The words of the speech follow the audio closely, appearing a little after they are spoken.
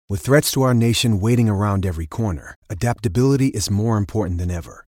With threats to our nation waiting around every corner, adaptability is more important than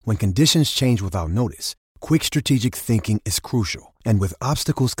ever. When conditions change without notice, quick strategic thinking is crucial. And with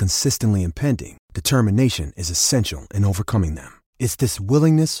obstacles consistently impending, determination is essential in overcoming them. It's this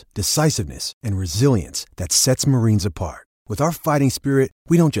willingness, decisiveness, and resilience that sets Marines apart. With our fighting spirit,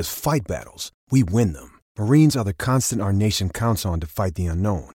 we don't just fight battles, we win them. Marines are the constant our nation counts on to fight the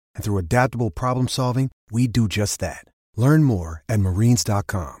unknown. And through adaptable problem solving, we do just that. Learn more at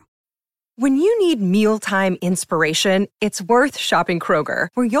marines.com. When you need mealtime inspiration, it's worth shopping Kroger,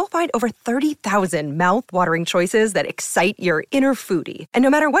 where you'll find over 30,000 mouth-watering choices that excite your inner foodie. And no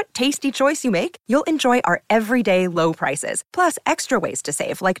matter what tasty choice you make, you'll enjoy our everyday low prices, plus extra ways to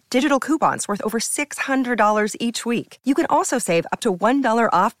save, like digital coupons worth over $600 each week. You can also save up to $1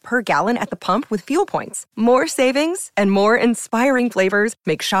 off per gallon at the pump with fuel points. More savings and more inspiring flavors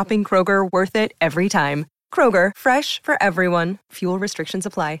make shopping Kroger worth it every time. Kroger, fresh for everyone. Fuel restrictions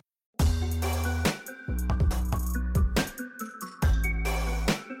apply.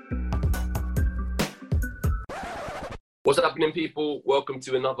 What's happening, people? Welcome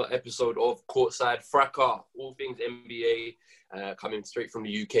to another episode of Courtside Fracas, all things NBA, coming straight from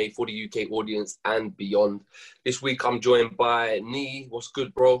the UK for the UK audience and beyond. This week, I'm joined by Nee. What's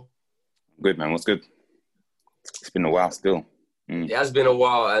good, bro? Good, man. What's good? It's been a while still. It has been a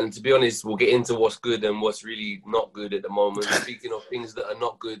while, and to be honest, we'll get into what's good and what's really not good at the moment. Speaking of things that are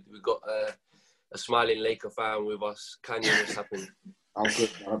not good, we've got a smiling Laker fan with us. Kanye, what's happening? I'm good,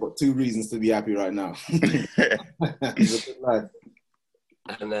 man. I've got 2 reasons to be happy right now. He's a good lad.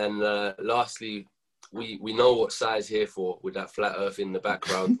 And then lastly, we know what Sai's here for with that flat earth in the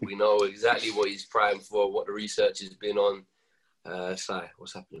background. We know exactly what he's primed for, what the research has been on. Sai,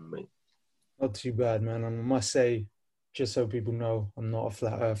 what's happening, mate? Not too bad, man. I must say, just so people know, I'm not a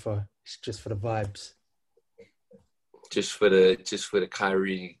flat earther. It's just for the vibes. Just for the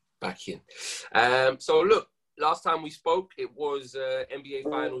Kyrie backing. So look, last time we spoke, it was NBA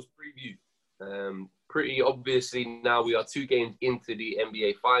Finals preview. Pretty obviously now we are 2 games into the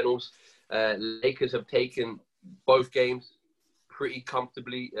NBA Finals. Lakers have taken both games pretty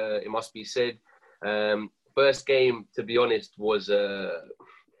comfortably, it must be said. First game, to be honest, was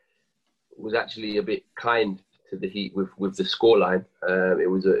actually a bit kind to the Heat with the scoreline. It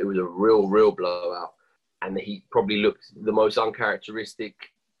was a real blowout, and the Heat probably looked the most uncharacteristic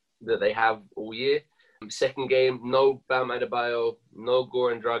that they have all year. Second game, no Bam Adebayo, no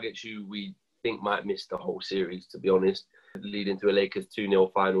Goran Dragic, who we think might miss the whole series, to be honest, leading to a Lakers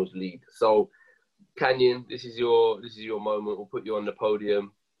 2-0 finals lead. So, Canyon, this is your moment. We'll put you on the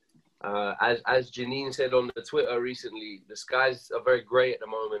podium. As Janine said on the Twitter recently, the skies are very grey at the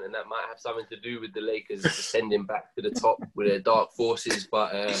moment, and that might have something to do with the Lakers descending back to the top with their dark forces.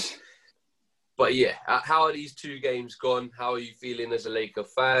 But yeah, how are these 2 games gone? How are you feeling as a Laker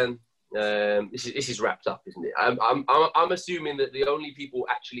fan? This is wrapped up, isn't it? I'm assuming that the only people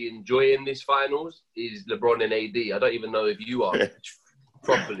actually enjoying this finals is LeBron and AD. I don't even know if you are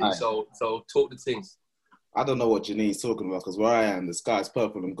properly. So talk the things. I don't know what Janine's talking about, because where I am, the sky's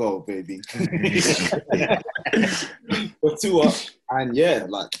purple and gold, baby. We're 2 up, and yeah,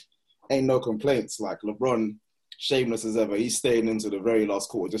 like, ain't no complaints. Like, LeBron, shameless as ever, he's staying into the very last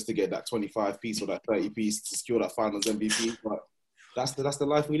quarter just to get that 25-piece or that 30-piece to secure that finals MVP. But that's the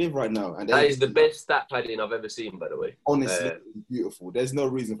life we live right now. And that is the best stat padding I've ever seen, by the way. Honestly, it's beautiful. There's no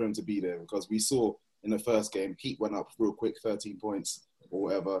reason for him to be there, because we saw in the first game, Heat went up real quick, 13 points or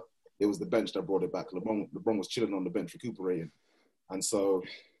whatever. It was the bench that brought it back. LeBron was chilling on the bench, recuperating. And so,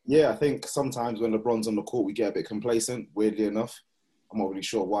 yeah, I think sometimes when LeBron's on the court, we get a bit complacent, weirdly enough. I'm not really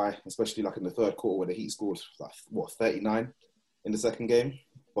sure why, especially like in the third quarter where the Heat scored, 39 in the second game.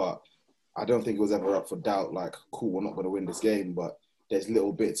 But I don't think it was ever up for doubt, like, cool, we're not going to win this game. But there's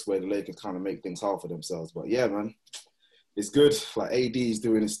little bits where the Lakers kind of make things hard for themselves. But yeah, man, it's good. Like, AD's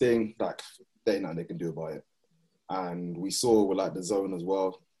doing his thing. Like, there ain't nothing they can do about it. And we saw with, like, the zone as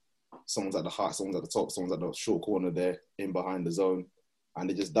well. Someone's at the heart, someone's at the top, someone's at the short corner there, in behind the zone. And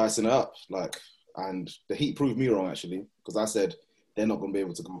they're just dicing it up. Like, and the Heat proved me wrong, actually, because I said they're not going to be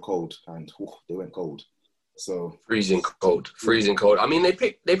able to go cold. And they went cold. So freezing cold. I mean, they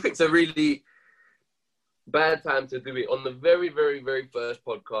picked a really bad time to do it. On the very, very, very first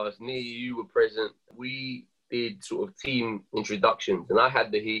podcast, Nee, you were present. We did sort of team introductions, and I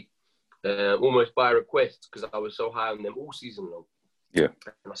had the Heat almost by request, because I was so high on them all season long. Yeah.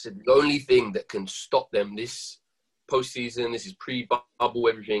 And I said, the only thing that can stop them this postseason, this is pre-bubble,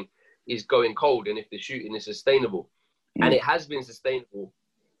 everything, is going cold. And if the shooting is sustainable, and it has been sustainable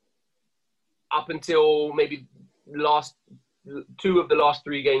up until maybe two of the last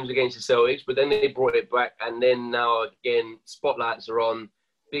 3 games against the Celtics, but then they brought it back, and then now again, spotlights are on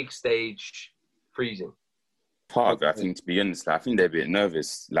big stage, freezing. Part of it, I think, to be honest, like, I think they're a bit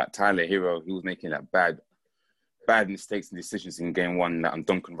nervous. Like Tyler Hero, he was making like bad mistakes and decisions in game one. Like, and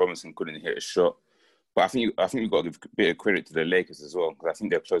Duncan Robinson couldn't hit a shot. But I think we've got to give a bit of credit to the Lakers as well, because I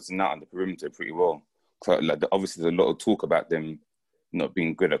think they're closing out on the perimeter pretty well. So, like, obviously, there's a lot of talk about them not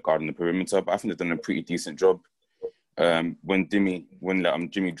being good at guarding the perimeter, but I think they've done a pretty decent job. When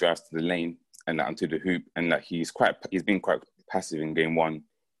Jimmy drives to the lane and like onto the hoop, and like he's been quite passive in game one.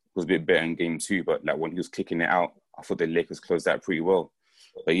 He was a bit better in game two, but like when he was kicking it out, I thought the Lakers closed that pretty well.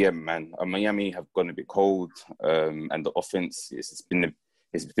 But yeah, man, Miami have gone a bit cold, and the offense it's been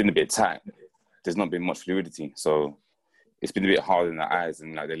a bit tight. There's not been much fluidity, so it's been a bit hard in the eyes,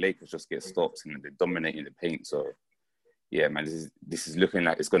 and like the Lakers just get stops and they're dominating the paint. So yeah, man, this is looking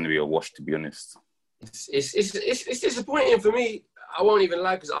like it's going to be a wash, to be honest. It's disappointing for me. I won't even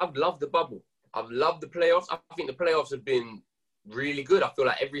lie, because I've loved the bubble. I've loved the playoffs. I think the playoffs have been really good. I feel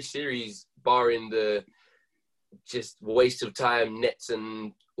like every series, barring the just waste of time Nets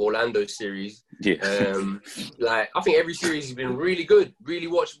and Orlando series, like I think every series has been really good, really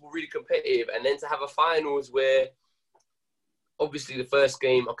watchable, really competitive. And then to have a finals where obviously the first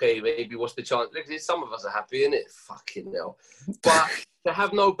game, okay, maybe what's the chance? Look, some of us are happy, innit? Fucking hell. But to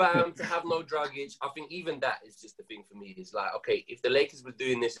have no Bam, to have no Dragic, I think even that is just the thing for me. It's like, okay, if the Lakers were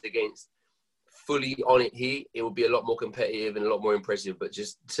doing this against fully on it Heat, it would be a lot more competitive and a lot more impressive. But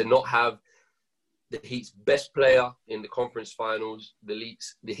just to not have the Heat's best player in the conference finals, the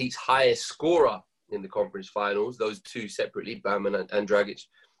Heat's highest scorer in the conference finals, those two separately, Bam and Dragic,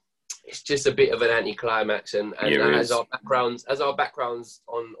 it's just a bit of an anticlimax. And as our backgrounds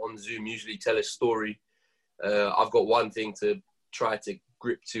on Zoom usually tell a story, I've got one thing to try to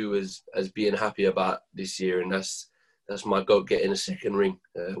grip to as being happy about this year, and that's my GOAT getting a second ring,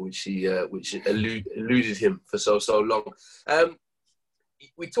 which eluded him for so long.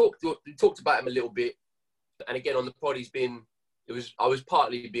 We talked about him a little bit, and again on the pod, I was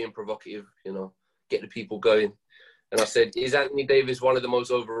partly being provocative, get the people going, and I said, is Anthony Davis one of the most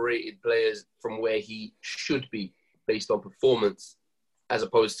overrated players from where he should be based on performance, as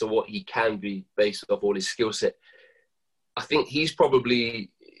opposed to what he can be based off all his skill set? I think he's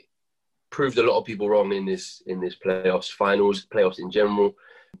probably proved a lot of people wrong in this playoffs in general,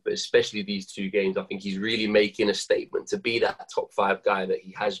 but especially these two games. I think he's really making a statement to be that top five guy that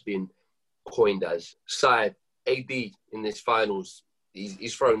he has been coined as. Side AD in this finals,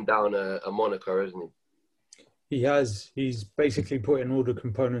 he's thrown down a moniker, hasn't he? He has. He's basically putting all the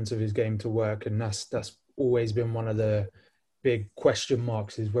components of his game to work, and that's always been one of the big question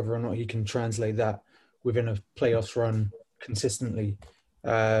marks, is whether or not he can translate that within a playoffs run consistently.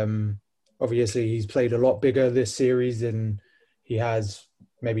 Obviously, he's played a lot bigger this series than he has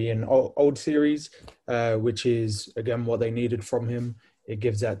maybe in old series, which is, again, what they needed from him. It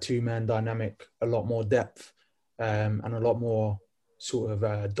gives that two-man dynamic a lot more depth and a lot more sort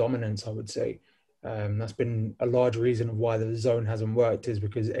of dominance, I would say. That's been a large reason of why the zone hasn't worked, is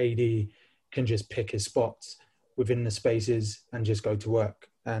because AD can just pick his spots within the spaces and just go to work.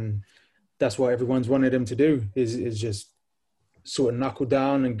 And that's what everyone's wanted him to do, is just sort of knuckle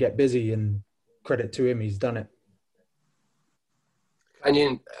down and get busy, and credit to him, he's done it.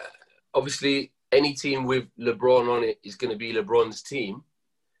 And obviously, any team with LeBron on it is going to be LeBron's team.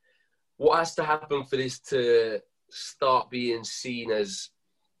 What has to happen for this to start being seen as,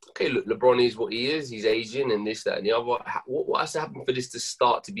 okay, look, LeBron is what he is, he's Asian and this, that, and the other. What has to happen for this to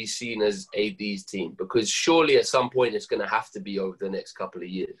start to be seen as AD's team? Because surely at some point it's going to have to be over the next couple of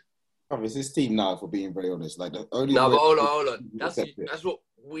years. It's his team now, for being very honest. Like the only but hold on. That's what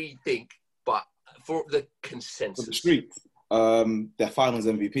we think, but for the consensus. For the street, their finals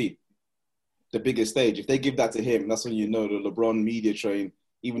MVP, the biggest stage. If they give that to him, that's when you know the LeBron media train,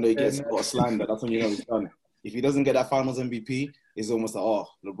 even though he gets a lot of slander, that's when you know he's done. If he doesn't get that finals MVP, it's almost like,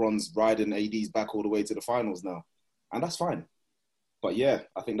 LeBron's riding AD's back all the way to the finals now. And that's fine. But yeah,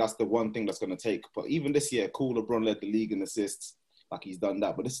 I think that's the one thing that's going to take. But even this year, LeBron led the league in assists, like he's done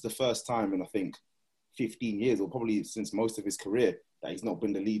that. But this is the first time in, I think, 15 years, or probably since most of his career, that he's not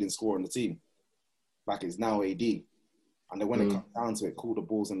been the leading scorer on the team. Like, it's now AD. And then when it comes down to it, the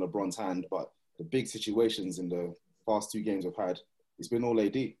ball's in LeBron's hand. But the big situations in the past two games we've had, it's been all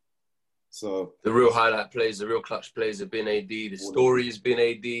AD. So the real highlight plays, the real clutch plays have been AD. The story has been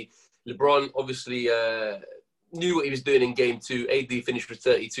AD. LeBron obviously knew what he was doing in game two. AD finished with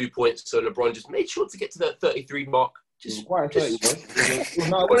 32 points, so LeBron just made sure to get to that 33 mark. It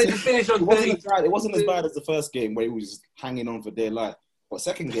wasn't as bad as the first game where he was just hanging on for dear life. But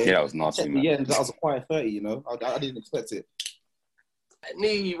second game, that was nasty, man. Yeah, that was a quiet 30. I didn't expect it.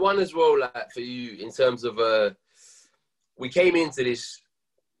 Nee, one as well, like for you in terms of we came into this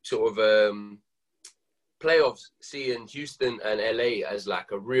sort of playoffs, seeing Houston and LA as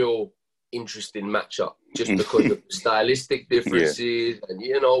like a real interesting matchup, just because of stylistic differences. And,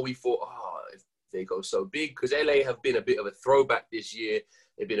 we thought, if they go so big, because LA have been a bit of a throwback this year.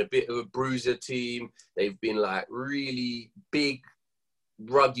 They've been a bit of a bruiser team. They've been like really big,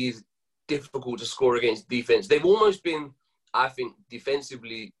 rugged, difficult to score against defense. They've almost been, I think,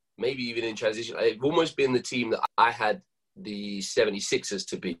 defensively, maybe even in transition, they've almost been the team that I had the 76ers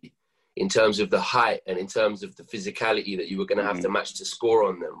to be, in terms of the height and in terms of the physicality that you were going to have to match to score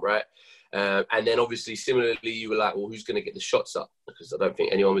on them, right? And then obviously, similarly, you were like, well, who's going to get the shots up? Because I don't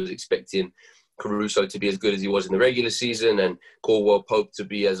think anyone was expecting Caruso to be as good as he was in the regular season and Caldwell Pope to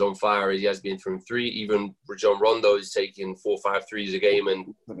be as on fire as he has been from three. Even Rajon Rondo is taking 4 or 5 threes a game,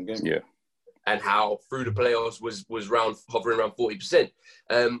 and how through the playoffs was hovering around 40%.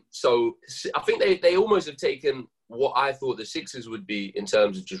 So I think they almost have taken what I thought the Sixers would be in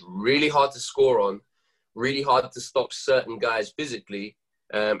terms of just really hard to score on, really hard to stop certain guys physically,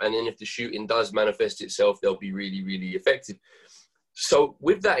 and then if the shooting does manifest itself, they'll be really, really effective. So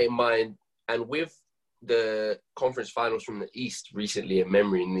with that in mind, and with the conference finals from the East recently in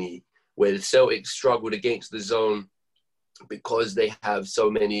memory, where the Celtics struggled against the zone because they have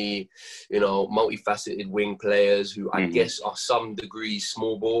so many, multifaceted wing players who I guess are some degree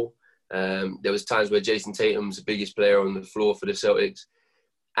small ball. There was times where Jason Tatum's the biggest player on the floor for the Celtics.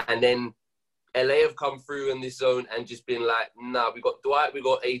 And then LA have come through in this zone and just been like, nah, we got Dwight, we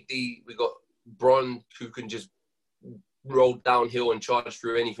got AD, we got Bron, who can just roll downhill and charge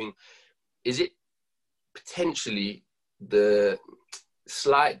through anything. Is it potentially the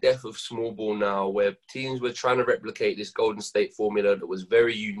slight death of small ball now, where teams were trying to replicate this Golden State formula that was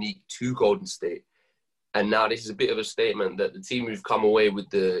very unique to Golden State? And now this is a bit of a statement that the team who've come away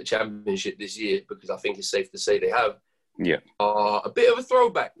with the championship this year, because I think it's safe to say they have, are a bit of a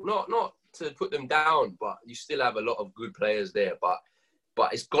throwback. Not to put them down, but you still have a lot of good players there. But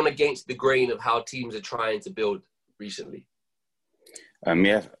it's gone against the grain of how teams are trying to build recently. I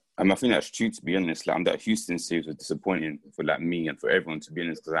think that's true, to be honest. That Houston series was disappointing for me and for everyone, to be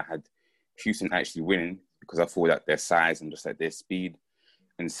honest, because I had Houston actually winning because I thought that their size and just their speed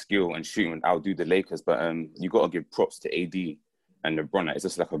and skill and shooting would outdo the Lakers. But you got to give props to AD and LeBron. It's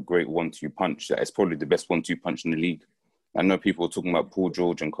just a great 1-2 punch. It's probably the best 1-2 punch in the league. I know people are talking about Paul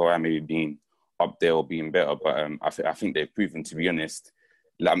George and Kawhi maybe being up there or being better, but I think they've proven, to be honest.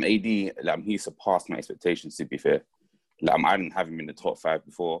 AD, he surpassed my expectations, to be fair. I didn't have him in the top 5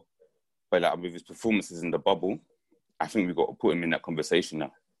 before, but with his performances in the bubble, I think we've got to put him in that conversation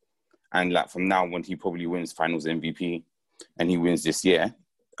now. And from now, when he probably wins Finals MVP and he wins this year,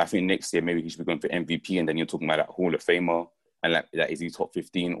 I think next year maybe he should be going for MVP, and then you're talking about Hall of Famer, and is he top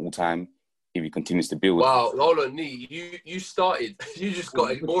 15 all time if he continues to build? Wow, hold on, Nee. You started. You just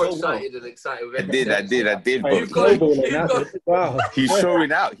got more excited and excited. With I did. Bro. Wow. He's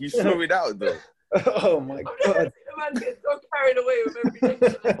showing out. He's showing out, though. Oh my God. The man gets so carried away with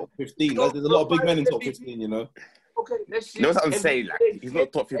everything. Top 15. There's a lot of big men in top 15, Okay, let's see. You know what I'm saying? He's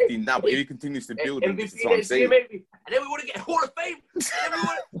not top 15 now, but if he continues to build him, this is what I'm saying. Maybe. And then we want to get Hall of Fame.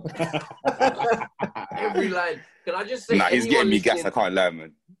 Every line. Can I just say? Nah, he's getting me gas. I can't lie,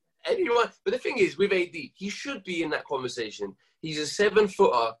 man. Anyone, but the thing is, with AD, he should be in that conversation. He's a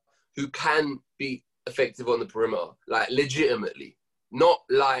 7-footer who can be effective on the perimeter, legitimately, not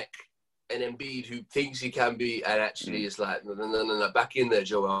like an Embiid who thinks he can be, and actually it's no, back in there,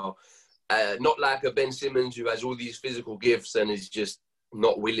 Joel. Not like a Ben Simmons who has all these physical gifts and is just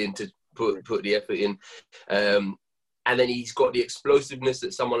not willing to put the effort in. And then he's got the explosiveness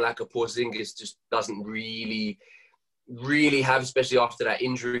that someone like a Porzingis just doesn't really have, especially after that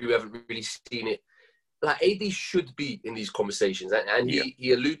injury. We haven't really seen it. AD should be in these conversations. And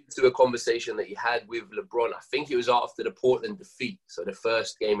he alluded to a conversation that he had with LeBron. I think it was after the Portland defeat. So the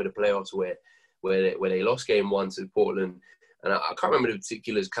first game of the playoffs where they lost game 1 to Portland. And I can't remember the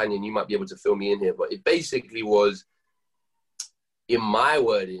particulars, Canyon, you might be able to fill me in here, but it basically was, in my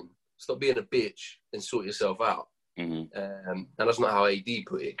wording, stop being a bitch and sort yourself out. And that's not how AD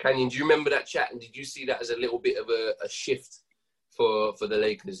put it. Canyon, do you remember that chat? And did you see that as a little bit of a shift for the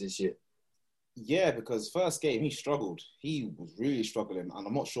Lakers this year? Yeah, because first game, he struggled. He was really struggling, and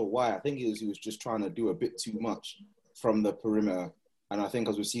I'm not sure why. I think he was just trying to do a bit too much from the perimeter. And I think,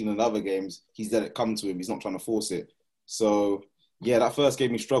 as we've seen in other games, he's let it come to him. He's not trying to force it. So, yeah, that first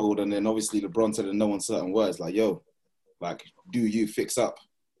game he struggled, and then obviously LeBron said in no uncertain words, do you fix up?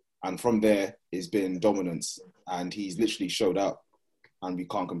 And from there, it's been dominance, and he's literally showed up, and we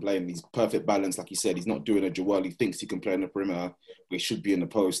can't complain. He's perfect balance, like he said. He's not doing a Joel. He thinks he can play in the perimeter, but he should be in the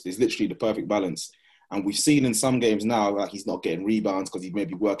post. It's literally the perfect balance. And we've seen in some games now, like he's not getting rebounds because he's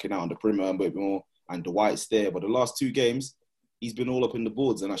maybe working out on the perimeter a bit more, and Dwight's there. But the last 2 games, he's been all up in the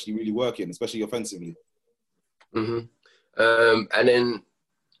boards and actually really working, especially offensively. And then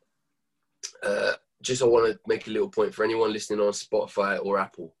just I want to make a little point for anyone listening on Spotify or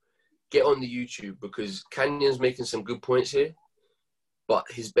Apple. Get on the YouTube because Canyon's making some good points here. But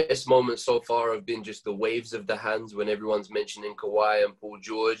his best moments so far have been just the waves of the hands when everyone's mentioning Kawhi and Paul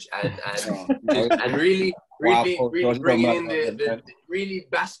George and really bringing in really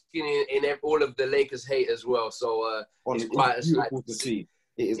basking in all of the Lakers hate as well. So it's quite a sight to see.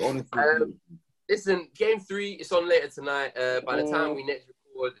 It is honestly. Listen, Game 3 is on later tonight. By the time we next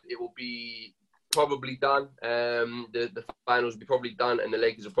record, it will be probably done. The finals will be probably done, and the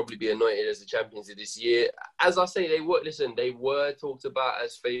Lakers will probably be anointed as the champions of this year. As I say, they were talked about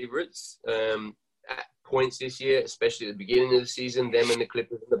as favourites at points this year, especially at the beginning of the season. Them and the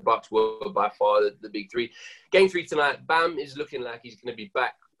Clippers and the Bucks were by far the big 3. Game 3 tonight, Bam is looking like he's going to be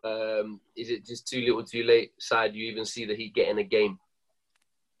back. Is it just too little, too late? Side, you even see the Heat getting a game?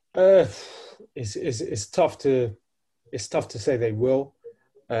 It's tough to say they will.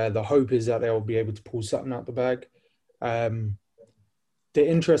 The hope is that they'll be able to pull something out the bag. The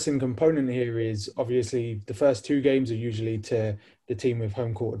interesting component here is obviously the first 2 games are usually to the team with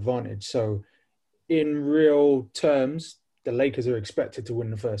home court advantage. So in real terms, the Lakers are expected to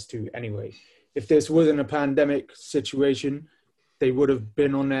win the first 2 anyway. If this wasn't a pandemic situation, they would have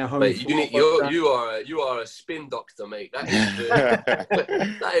been on their home. Mate, you are a spin doctor, mate.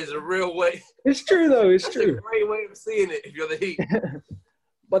 That is a real way. It's true though. It's That's true. A great way of seeing it. If you're the Heat.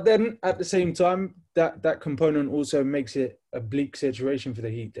 But then at the same time, that component also makes it a bleak situation for the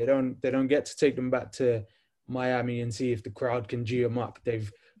Heat. They don't get to take them back to Miami and see if the crowd can G them up. They've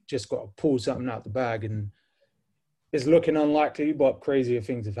just got to pull something out the bag, and it's looking unlikely, but crazier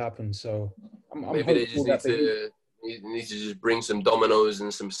things have happened. So I'm maybe they just need to just bring some dominoes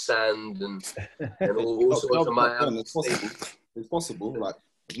and some sand and all sorts of Miami. It's possible. Like,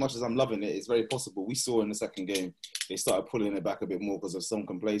 as much as I'm loving it, it's very possible. We saw in the second game, they started pulling it back a bit more because of some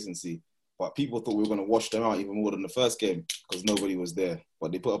complacency. But people thought we were going to wash them out even more than the first game because nobody was there.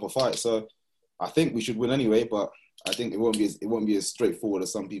 But they put up a fight. So I think we should win anyway, but I think it won't be as straightforward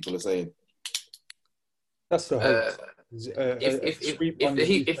as some people are saying. That's the hope.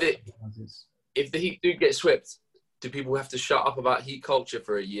 If the Heat do get swept, do people have to shut up about Heat culture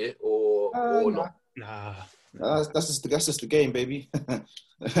for a year or not? Nah. That's just the game, baby.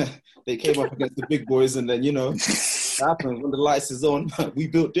 They came up against the big boys, and then it happens when the lights is on. We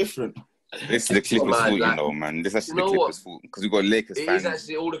built different. It's the Clippers' fault, man. This is actually the Clippers' fault because we got Lakers fans. It is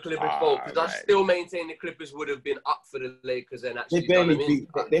actually all the Clippers' fault because I still maintain the Clippers would have been up for the Lakers and actually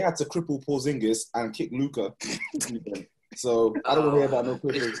they had to cripple Porzingis and kick Luka. So I don't want to hear about no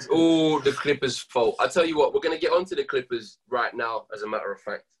Clippers. It's all the Clippers' fault. I tell you what, we're going to get onto the Clippers right now. As a matter of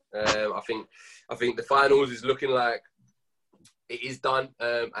fact, I think the finals is looking like it is done.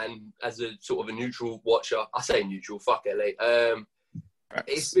 And as a sort of a neutral watcher, I say neutral. Fuck LA.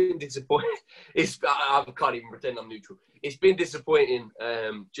 It's been disappointing. I can't even pretend I'm neutral. It's been disappointing.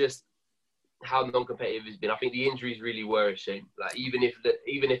 Just how non-competitive it's been. I think the injuries really were a shame. Like even if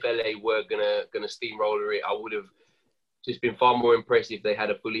LA were gonna steamroller it, I would have just been far more impressed if they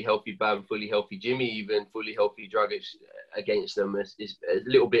had a fully healthy Bam, fully healthy Jimmy, even fully healthy Dragic against them. It's a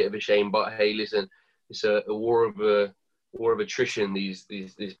little bit of a shame, but hey, listen, it's a war of attrition.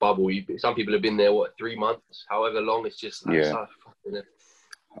 This bubble. Some people have been there 3 months, however long. It's just like,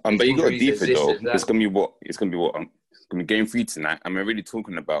 but you got to deeper though. It's gonna be game 3 tonight. I'm already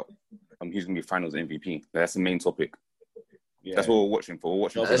talking about who's gonna be finals MVP. That's the main topic. Yeah. That's what we're watching for. We're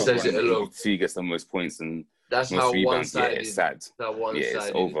watching for who gets the most points and that's most how rebounds. one-sided. Yeah, it's sad.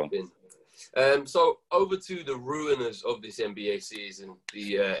 It's over. So over to the ruiners of this NBA season,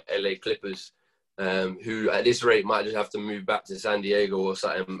 the LA Clippers, who at this rate might just have to move back to San Diego or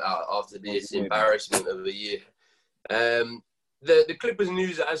something after this embarrassment of a year. The Clippers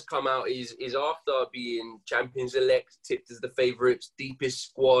news that has come out is after being champions-elect, tipped as the favourites, deepest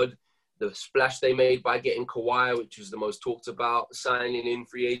squad, the splash they made by getting Kawhi, which was the most talked about, signing in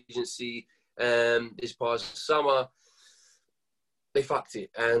free agency this past summer, they fucked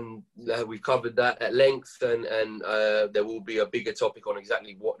it. And we've covered that at length, and there will be a bigger topic on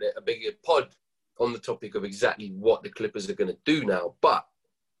exactly a bigger pod on the topic of exactly what the Clippers are going to do now. But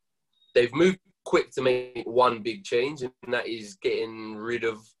they've moved quick to make one big change, and that is getting rid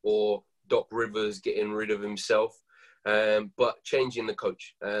of, or Doc Rivers getting rid of himself, but changing the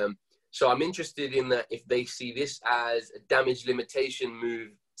coach. So I'm interested in that if they see this as a damage limitation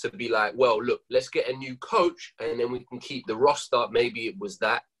move to be like, well, look, let's get a new coach and then we can keep the roster. Maybe it was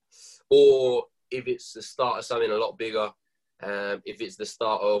that. Or if it's the start of something a lot bigger, if it's the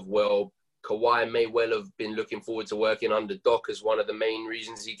start of, well, Kawhi may well have been looking forward to working under Doc as one of the main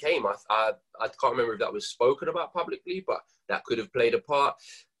reasons he came. I can't remember if that was spoken about publicly, but that could have played a part.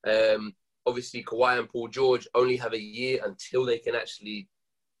 Obviously, Kawhi and Paul George only have a year until they can actually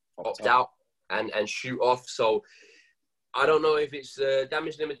opt out and shoot off. So I don't know if it's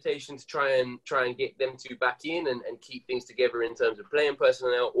damage limitation to try and get them two back in and keep things together in terms of playing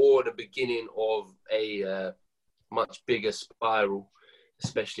personnel, or the beginning of a much bigger spiral,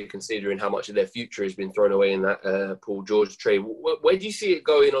 especially considering how much of their future has been thrown away in that Paul George trade. Where do you see it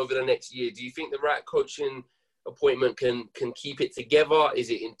going over the next year? Do you think the right coaching appointment can keep it together? Is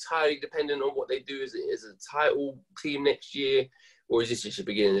it entirely dependent on what they do as a title team next year? Or is this just the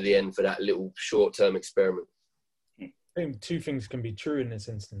beginning of the end for that little short-term experiment? I think two things can be true in this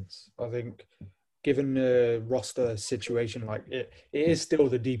instance. I think given the roster situation, like it is still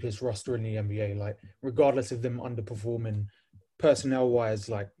the deepest roster in the NBA. Like regardless of them underperforming personnel-wise,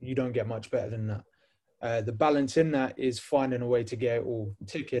 like you don't get much better than that. The balance in that is finding a way to get it all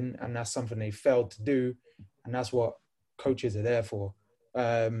ticking, and that's something they failed to do, and that's what coaches are there for.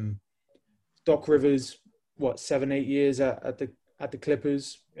 Doc Rivers, 7-8 years at the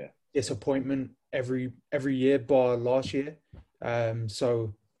Clippers? Yeah. Disappointment every year, bar last year.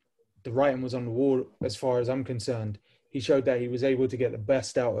 So the writing was on the wall as far as I'm concerned. He showed that he was able to get the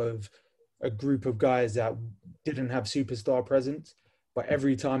best out of a group of guys that didn't have superstar presence. But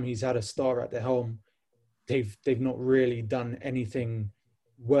every time he's had a star at the helm, they've not really done anything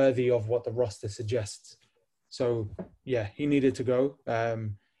worthy of what the roster suggests. So, yeah, he needed to go.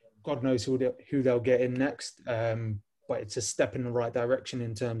 God knows who they'll get in next. But it's a step in the right direction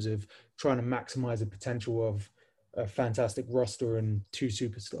in terms of trying to maximize the potential of a fantastic roster and two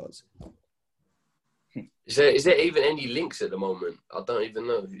superstars. Is there even any links at the moment? I don't even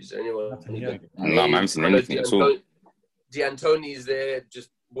know. Is there anyone? No, I haven't seen anything at all. D'Antoni is there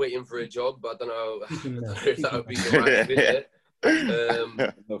just waiting for a job, but I don't know if that would be the right fit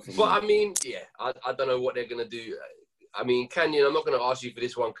there. But I mean, yeah, I don't know what they're going to do. I mean, Canyon, I'm not going to ask you for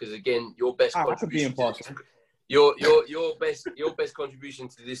this one because, again, your best contribution your best contribution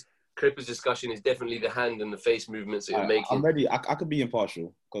to this Clippers discussion is definitely the hand and the face movements that you're making. I'm ready. I could be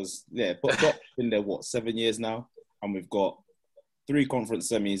impartial because, Doc's been there, 7 years now? And we've got 3 conference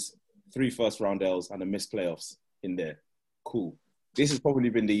semis, 3 first-round Ls, and a missed playoffs in there. Cool. This has probably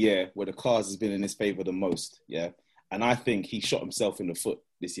been the year where the cards has been in his favour the most, yeah? And I think he shot himself in the foot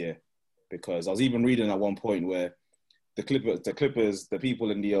this year because I was even reading at one point where the Clippers, the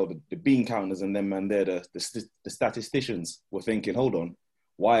people in the bean counters and them, and they're the statisticians were thinking, hold on,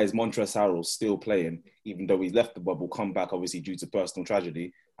 why is Montrezl Harrell still playing, even though he's left the bubble, come back obviously due to personal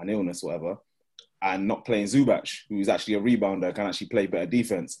tragedy and illness, whatever, and not playing Zubac, who's actually a rebounder, can actually play better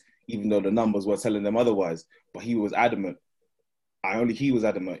defense, even though the numbers were telling them otherwise. But he was adamant. He was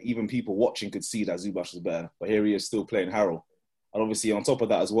adamant. Even people watching could see that Zubac was better. But here he is still playing Harrell. And obviously on top of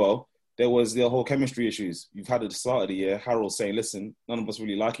that as well, there was the whole chemistry issues. You've had at the start of the year, Harold saying, listen, none of us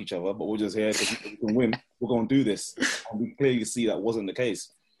really like each other, but we're just here because we can win. We're going to do this. And we clearly see that wasn't the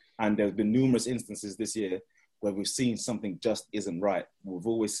case. And there's been numerous instances this year where we've seen something just isn't right. We've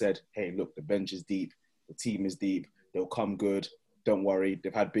always said, hey, look, the bench is deep. The team is deep. They'll come good. Don't worry.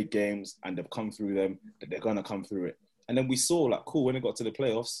 They've had big games and they've come through them. That they're going to come through it. And then we saw, cool, when it got to the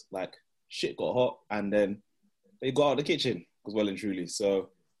playoffs, shit got hot. And then they got out of the kitchen, well and truly. So,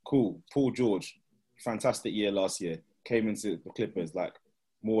 cool. Paul George, fantastic year last year. Came into the Clippers,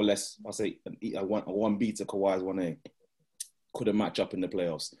 more or less, I'll say, a 1B to Kawhi's 1A. Couldn't match up in the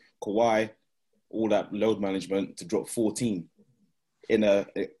playoffs. Kawhi, all that load management to drop 14 in a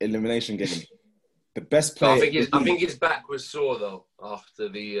elimination game. The best player... I think his back was sore, though, after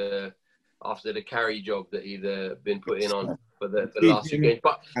the Kyrie job that he'd been putting on for the last few games.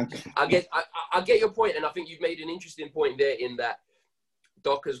 But I get your point, and I think you've made an interesting point there in that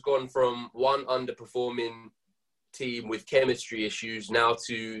Doc has gone from one underperforming team with chemistry issues now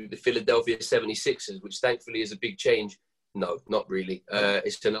to the Philadelphia 76ers, which thankfully is a big change. No, not really.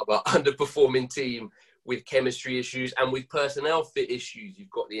 It's another underperforming team with chemistry issues and with personnel fit issues. You've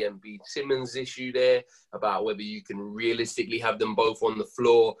got the Embiid-Simmons issue there about whether you can realistically have them both on the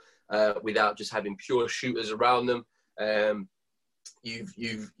floor without just having pure shooters around them.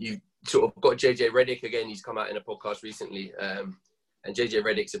 You've sort of got JJ Redick again. He's come out in a podcast recently. And JJ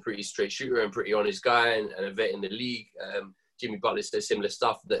Redick's a pretty straight shooter and pretty honest guy and a vet in the league. Jimmy Butler says similar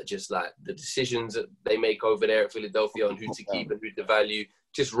stuff, that just the decisions that they make over there at Philadelphia on who to keep and who to value,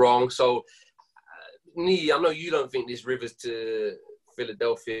 just wrong. So, I know you don't think this Rivers to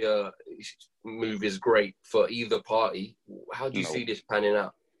Philadelphia move is great for either party. How do you see this panning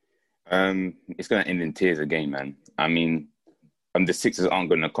out? It's going to end in tears again, man. I mean, the Sixers aren't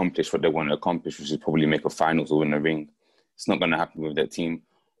going to accomplish what they want to accomplish, which is probably make a finals or win a ring. It's not going to happen with their team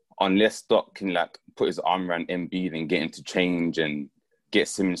unless Doc can put his arm around Embiid and get him to change and get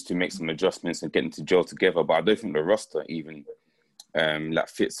Simmons to make some adjustments and get them to gel together. But I don't think the roster even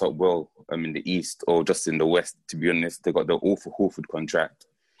fits up well in the East or just in the West. To be honest, they got the awful Horford contract.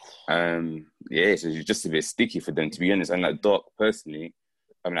 So it's just a bit sticky for them, to be honest. And Doc personally,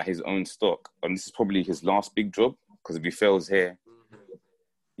 his own stock. This is probably his last big job because if he fails here,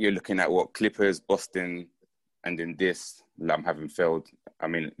 you're looking at Clippers, Boston, and then this. Having failed.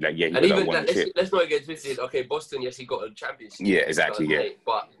 He got even one chip. Let's not get twisted. Okay, Boston, yes, he got a championship. Yeah, exactly. Yeah,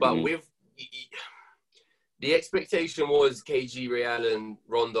 but with the expectation was KG, Ray Allen,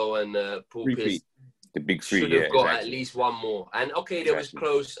 Rondo, and Paul Pierce. The big three should have got at least one more. And okay, there was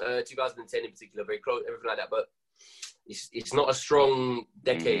close. 2010 in particular, very close, everything like that. But it's not a strong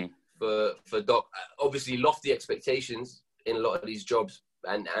decade for Doc. Obviously, lofty expectations in a lot of these jobs,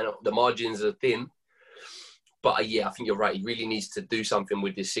 and the margins are thin. But I think you're right. He really needs to do something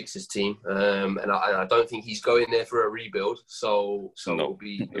with this Sixers team, and I don't think he's going there for a rebuild. So it'll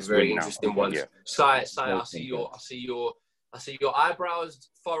be a very interesting one. Yeah. Sai, I see your eyebrows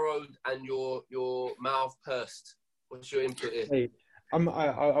furrowed and your mouth pursed. What's your input here? Hey,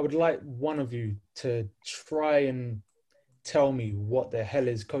 I would like one of you to try and tell me what the hell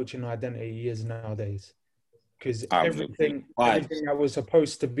his coaching identity is nowadays, because everything that was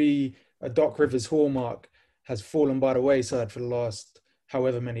supposed to be a Doc Rivers hallmark has fallen by the wayside for the last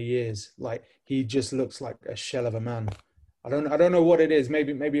however many years. He just looks like a shell of a man. I don't know what it is.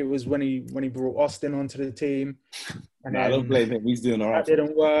 Maybe it was when he brought Austin onto the team. And I don't blame him. He's doing all right. That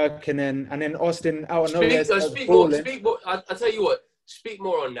didn't work, and then Austin out of nowhere. Speak more. I tell you what. Speak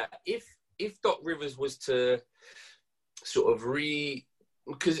more on that. If Doc Rivers was to sort of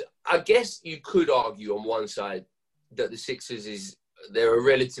because I guess you could argue on one side that the Sixers they're a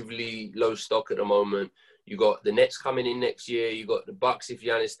relatively low stock at the moment. You got the Nets coming in next year. You got the Bucks, if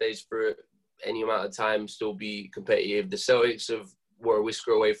Giannis stays for any amount of time, still be competitive. The Celtics were a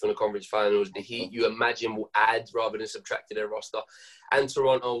whisker away from the conference finals. The Heat, you imagine, will add rather than subtract to their roster. And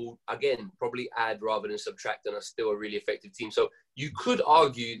Toronto, again, probably add rather than subtract, and are still a really effective team. So you could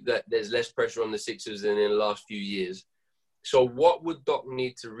argue that there's less pressure on the Sixers than in the last few years. So what would Doc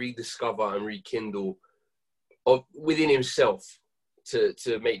need to rediscover and rekindle within himself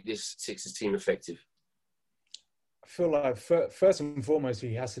to make this Sixers team effective? I feel like first and foremost,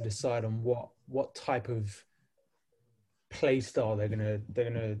 he has to decide on what type of play style they're gonna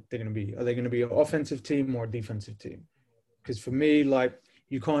be. Are they gonna be an offensive team or a defensive team? Because for me,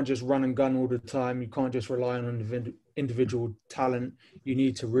 you can't just run and gun all the time. You can't just rely on individual talent. You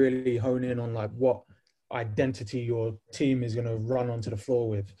need to really hone in on what identity your team is gonna run onto the floor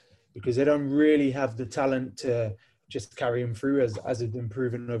with, because they don't really have the talent to just carry him through as it's been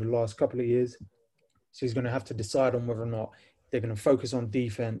proven over the last couple of years. So he's going to have to decide on whether or not they're going to focus on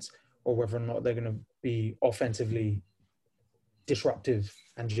defense or whether or not they're going to be offensively disruptive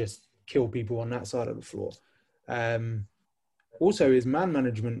and just kill people on that side of the floor. Also, his man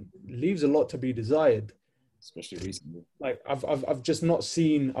management leaves a lot to be desired, especially recently. I've just not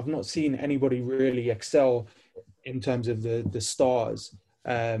seen anybody really excel in terms of the stars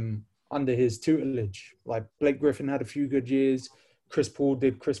under his tutelage. Blake Griffin had a few good years. Chris Paul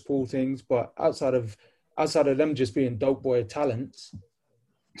did Chris Paul things, but outside of them just being dope boy talents,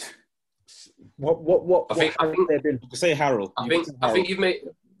 what I think you could say Harold. I think you've made.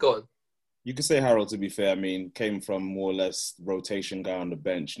 Go on. You could say Harold, to be fair. Came from more or less rotation guy on the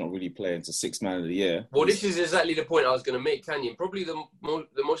bench, not really playing to sixth man of the year. Well, this is exactly the point I was going to make, Canyon. Probably the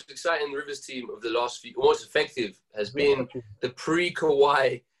most exciting Rivers team of the last few, most effective, has been the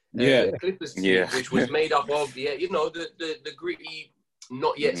pre-Kawhi Clippers team, which was made up of the gritty,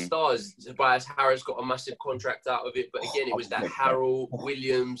 not yet stars. Tobias Harris got a massive contract out of it, but again, it was that Harold,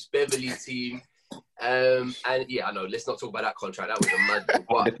 Williams, Beverly team. I know. Let's not talk about that contract. That was a mad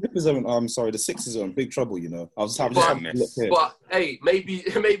one. The Clippers the Sixers are in big trouble. But hey,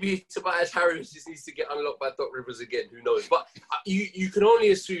 maybe Tobias Harris just needs to get unlocked by Doc Rivers again. Who knows? But you can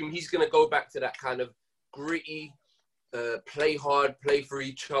only assume he's going to go back to that kind of gritty, play hard, play for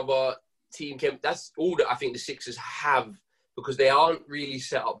each other, team camp. That's all that I think the Sixers have, because they aren't really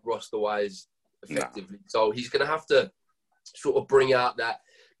set up roster-wise effectively. No. So he's going to have to sort of bring out that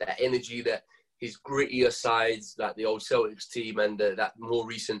energy that his grittier sides, like the old Celtics team and that more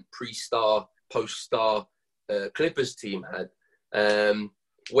recent pre-star, post-star Clippers team had.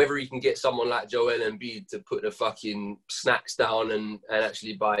 Whether he can get someone like Joel Embiid to put the fucking snacks down and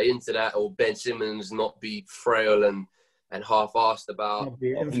actually buy into that, or Ben Simmons not be frail and and half-assed about.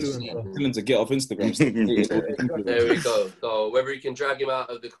 The influencer. Tell him to get off Instagram. There we go. So whether he can drag him out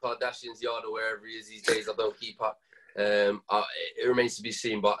of the Kardashians' yard or wherever he is these days, I don't keep up. It remains to be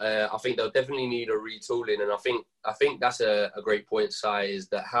seen, but I think they'll definitely need a retooling, and I think that's a great point, Sai, is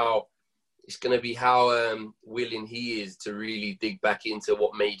that how it's going to be how willing he is to really dig back into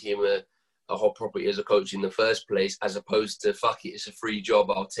what made him a hot property as a coach in the first place, as opposed to fuck it, it's a free job,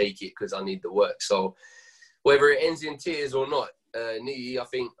 I'll take it because I need the work. So whether it ends in tears or not, I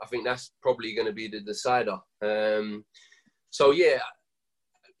think that's probably going to be the decider. So yeah,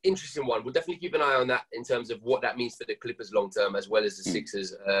 interesting one. We'll definitely keep an eye on that in terms of what that means for the Clippers long term, as well as the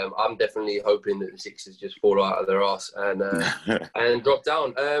Sixers. I'm definitely hoping that the Sixers just fall out of their arse and drop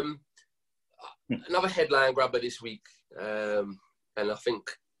down. Another headline grabber this week, and I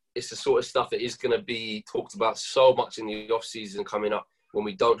think it's the sort of stuff that is going to be talked about so much in the off season coming up when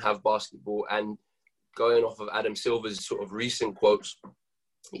we don't have basketball. And going off of Adam Silver's sort of recent quotes,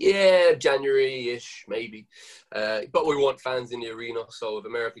 yeah, January-ish, maybe. But we want fans in the arena. So if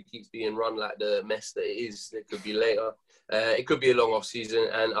America keeps being run like the mess that it is, it could be later. It could be a long off-season.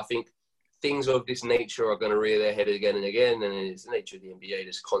 And I think things of this nature are going to rear their head again and again. And it's the nature of the NBA.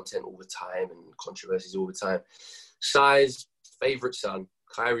 There's content all the time and controversies all the time. Sai's favourite son,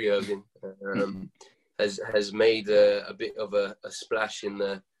 Kyrie Irving, has made a bit of a splash in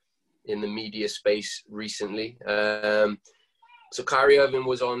the media space recently. So Kyrie Irving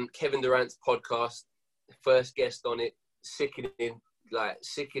was on Kevin Durant's podcast, first guest on it, sickening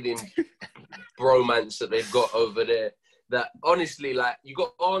bromance that they've got over there. That honestly, like, you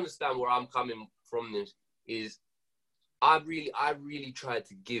got to understand where I'm coming from. This is, I really tried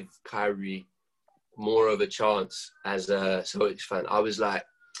to give Kyrie more of a chance as a Celtics fan. I was like,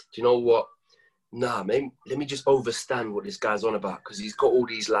 do you know what? Nah, maybe let me just overstand what this guy's on about, because he's got all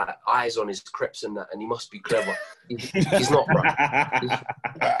these like eyes on his crepes and that, and he must be clever. He's not, bro.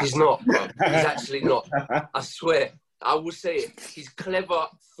 He's not, bro. He's actually not. I swear. I will say it. He's clever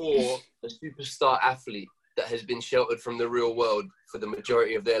for a superstar athlete that has been sheltered from the real world for the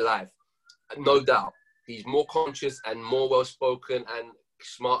majority of their life. No doubt. He's more conscious and more well-spoken and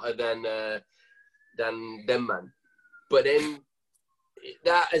smarter than them, man. But then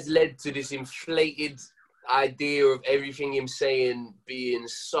that has led to this inflated idea of everything him saying being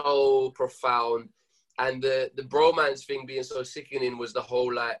so profound, and the bromance thing being so sickening was the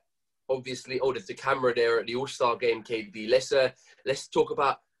whole, like, obviously, there's the camera there at the All-Star game, KD. Let's talk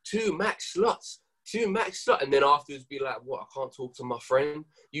about two max slots, and then afterwards be like, what, I can't talk to my friend?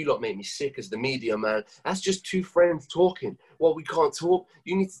 You lot make me sick as the media, man. That's just two friends talking. Well, we can't talk.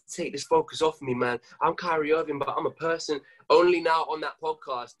 You need to take this focus off me, man. I'm Kyrie Irving, but I'm a person. Only now on that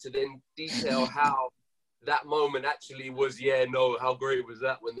podcast to then detail how that moment actually was, how great was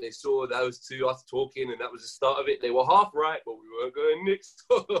that when they saw those two us talking, and that was the start of it. They were half right, but we weren't going Knicks.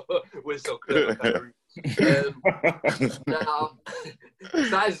 We're so clever, Kyrie. Now,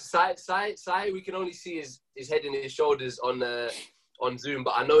 Sai, we can only see his head and his shoulders on Zoom,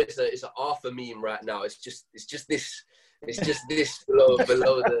 but I know it's a Arthur meme right now. It's just this below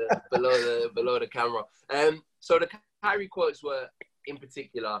the camera. So the Kyrie quotes were, in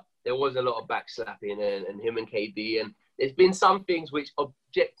particular, there was a lot of backslapping and him and KD, and there's been some things which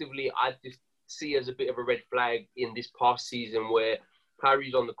objectively I just see as a bit of a red flag in this past season, where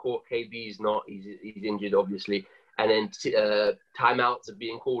Kyrie's on the court, KD's not. He's injured, obviously. And then timeouts are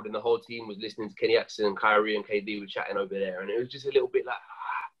being called, and the whole team was listening to Kenny Atkinson, and Kyrie and KD were chatting over there. And it was just a little bit like,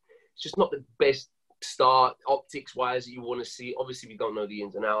 it's just not the best start optics-wise that you want to see. Obviously, we don't know the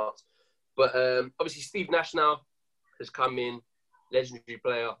ins and outs. But obviously, Steve Nash now has come in, legendary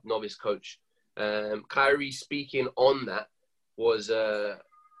player, novice coach. Kyrie speaking on that was,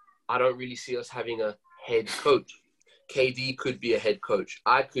 I don't really see us having a head coach. KD could be a head coach.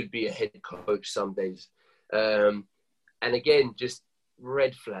 I could be a head coach some days. And again, just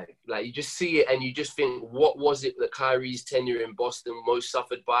red flag. Like, you just see it and you just think, what was it that Kyrie's tenure in Boston most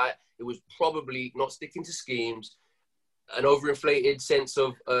suffered by? It was probably not sticking to schemes, an overinflated sense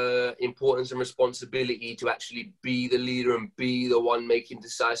of importance and responsibility to actually be the leader and be the one making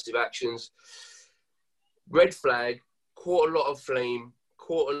decisive actions. Red flag, caught a lot of flame,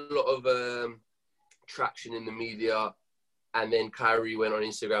 caught a lot of traction in the media. And then Kyrie went on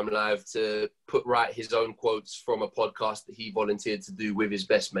Instagram Live to put right his own quotes from a podcast that he volunteered to do with his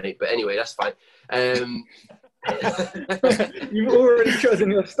best mate. But anyway, that's fine. You've already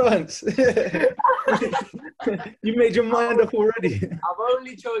chosen your stance. You made your mind up already. I've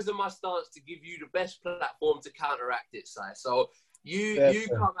only chosen my stance to give you the best platform to counteract it, Si. So you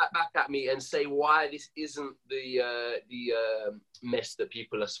come back at me and say why this isn't the mess that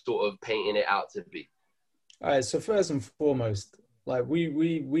people are sort of painting it out to be. All right, so first and foremost, like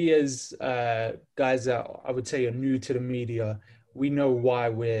we as guys that I would say are new to the media, we know why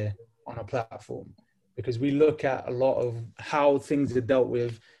we're on a platform, because we look at a lot of how things are dealt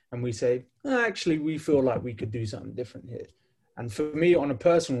with and we say, actually, we feel like we could do something different here. And for me, on a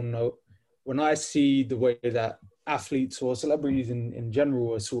personal note, when I see the way that athletes or celebrities in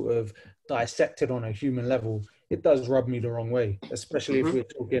general are sort of dissected on a human level, it does rub me the wrong way, especially if we're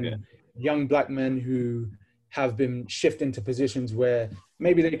talking young black men who have been shifted into positions where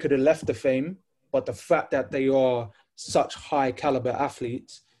maybe they could have left the fame, but the fact that they are such high caliber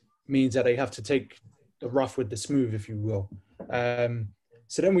athletes means that they have to take the rough with the smooth, if you will.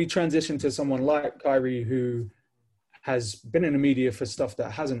 So then we transition to someone like Kyrie, who has been in the media for stuff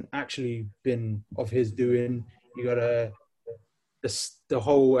that hasn't actually been of his doing. You got the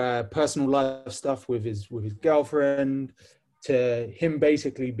whole personal life stuff with his girlfriend, to him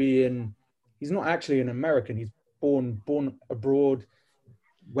basically being, he's not actually an American. He's born abroad,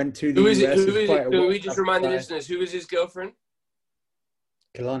 went to the US. Can we just remind the listeners, who is his girlfriend?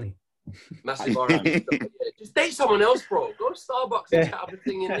 Kalani. Massive R.I.P. Just date someone else, bro. Go to Starbucks and chat up a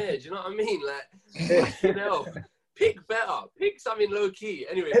thing in there. Do you know what I mean? Like, you know, pick better. Pick something low key.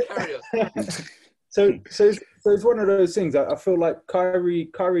 Anyway, carry on. So it's one of those things. I feel like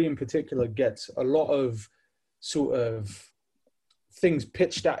Kyrie in particular gets a lot of sort of things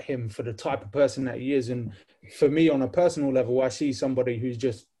pitched at him for the type of person that he is. And for me, on a personal level, I see somebody who's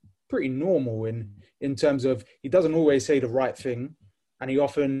just pretty normal in terms of, he doesn't always say the right thing, and he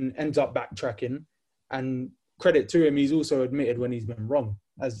often ends up backtracking. And credit to him, he's also admitted when he's been wrong.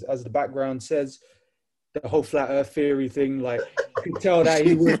 As the background says, the whole flat earth theory thing, like, you can tell that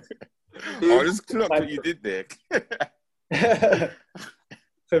he would... Oh, just clocked what you did there.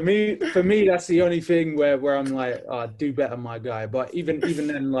 For me, that's the only thing where I'm like, do better, my guy. But even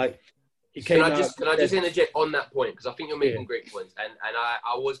then, like, he came Can I just said, interject on that point? Because I think you're making great points. And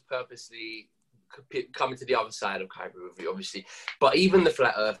I was purposely coming to the other side of Kyrie with you, obviously. But even the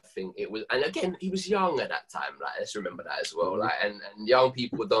flat earth thing, it was, and again, he was young at that time. Like, let's remember that as well. Like, and young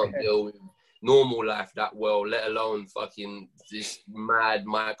people don't deal with normal life that well, let alone fucking this mad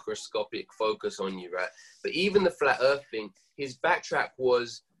microscopic focus on you, right? But even the flat earth thing, his backtrack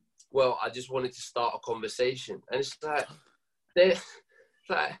was, well, I just wanted to start a conversation. And it's like,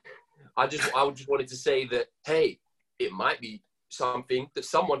 I just wanted to say that, hey, it might be something that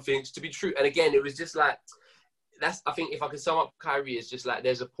someone thinks to be true. And again, it was just like, I think if I can sum up Kyrie, it's just like,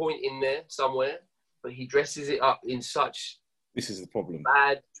 there's a point in there somewhere, but he dresses it up in such... This is the problem.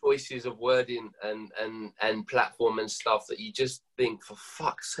 Bad choices of wording and platform and stuff that you just think, for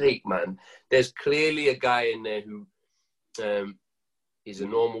fuck's sake, man. There's clearly a guy in there who is a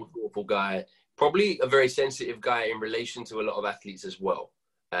normal, thoughtful guy, probably a very sensitive guy in relation to a lot of athletes as well.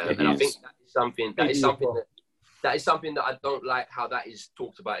 And I think that is something that I don't like how that is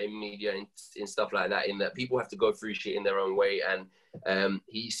talked about in media and in stuff like that, in that people have to go through shit in their own way. And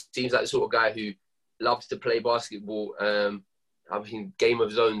he seems like the sort of guy who loves to play basketball. I mean, Game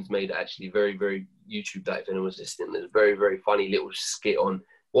of Zones made actually very, very YouTube that, if anyone's listening. There's a very, very funny little skit on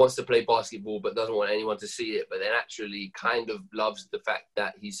wants to play basketball but doesn't want anyone to see it, but then actually kind of loves the fact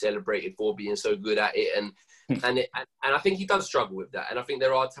that he's celebrated for being so good at it. And I think he does struggle with that. And I think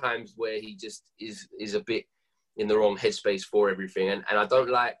there are times where he just is a bit in the wrong headspace for everything. And I don't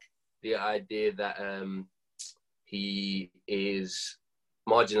like the idea that he is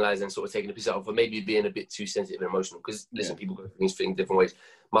marginalized and sort of taking a piss out of, for maybe being a bit too sensitive and emotional. Because listen, people go through things different ways.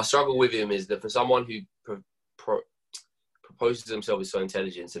 My struggle with him is that for someone who proposes himself with so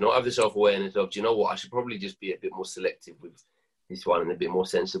intelligence and not have the self-awareness of, do you know what, I should probably just be a bit more selective with this one and a bit more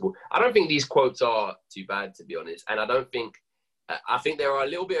sensible. I don't think these quotes are too bad, to be honest. And I think there are a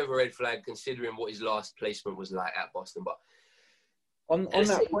little bit of a red flag considering what his last placement was like at Boston. But on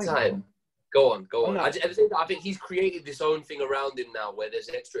that point, time, Go on. At the same time, I think he's created this own thing around him now where there's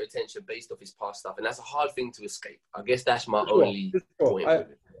extra attention based off his past stuff. And that's a hard thing to escape. I guess that's my only point.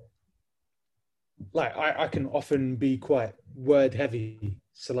 I can often be quite word heavy.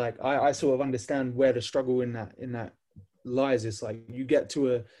 So like, I sort of understand where the struggle in that lies. It's like you get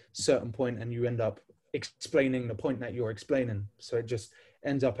to a certain point and you end up explaining the point that you're explaining. So it just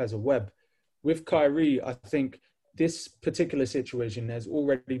ends up as a web. With Kyrie, I think this particular situation, there's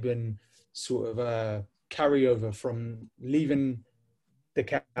already been sort of a carryover from leaving the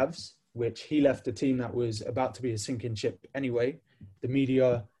Cavs, which he left a team that was about to be a sinking ship anyway. The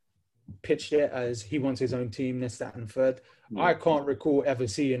media pitched it as he wants his own team, this, that, and third. Yeah. I can't recall ever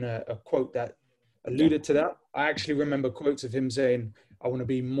seeing a quote that alluded to that. I actually remember quotes of him saying, I want to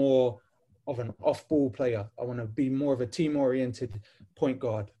be more of an off-ball player. I want to be more of a team-oriented point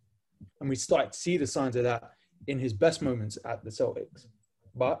guard. And we started to see the signs of that in his best moments at the Celtics.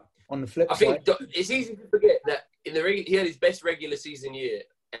 But on the flip side, it's easy to forget that he had his best regular season year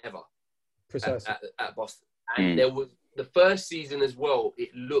ever at Boston. And there was the first season as well,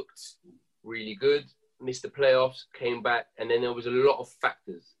 it looked really good, missed the playoffs, came back, and then there was a lot of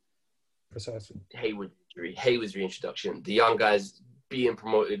factors. Precisely. Hayward's reintroduction, the young guys being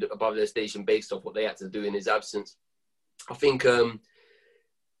promoted above their station based off what they had to do in his absence. I think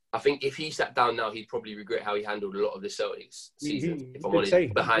if he sat down now, he'd probably regret how he handled a lot of the Celtics season. If I'm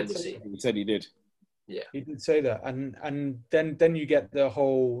honest, behind the scenes. He said he did. Yeah, he did say that, and then you get the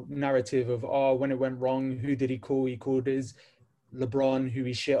whole narrative of when it went wrong, who did he call? He called his LeBron, who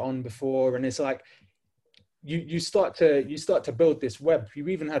he shit on before, and it's like you start to build this web. You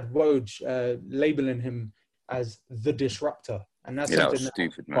even had Woj labeling him as the disruptor, and that's something that was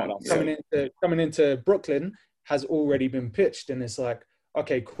stupid, man. Coming into Brooklyn has already been pitched, and it's like,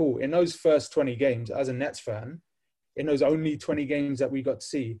 okay, cool. In those first 20 games, as a Nets fan, in those only 20 games that we got to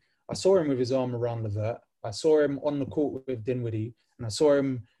see, I saw him with his arm around Levert. I saw him on the court with Dinwiddie, and I saw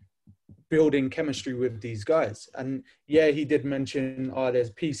him building chemistry with these guys. And yeah, he did mention,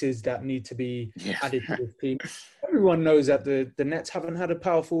 there's pieces that need to be added to this team. Everyone knows that the Nets haven't had a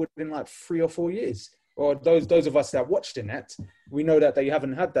power forward in like 3 or 4 years. Or those of us that watch the Nets, we know that they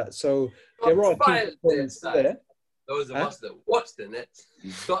haven't had that. So there are things there. Those of us that watch the Nets,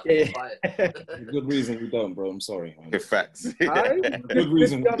 good reason we don't, bro. I'm sorry. Good facts. Good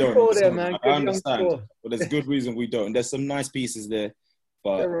reason we don't. I understand, but there's good reason we don't. And there's some nice pieces there.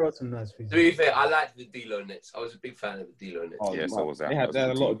 But there are some nice pieces. To be fair, I liked the D'Lo Nets. I was a big fan of the D'Lo Nets. Oh, yeah, so was that. They had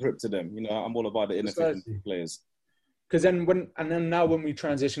a lot of drip to them. You know, I'm all about the inefficient players. Because then now when we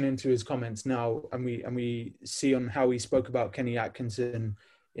transition into his comments now, and we see on how he spoke about Kenny Atkinson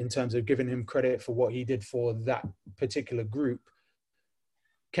in terms of giving him credit for what he did for that particular group,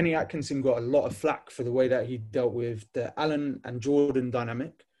 Kenny Atkinson got a lot of flack for the way that he dealt with the Allen and Jordan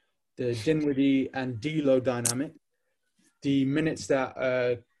dynamic, the Dinwiddie and D'Lo dynamic, the minutes that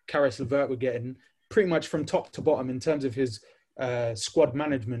Karis LeVert were getting, pretty much from top to bottom in terms of his squad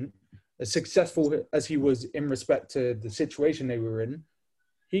management. As successful as he was in respect to the situation they were in,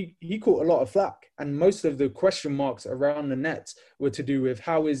 he caught a lot of flack. And most of the question marks around the Nets were to do with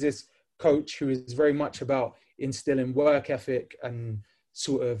how is this coach, who is very much about instilling work ethic and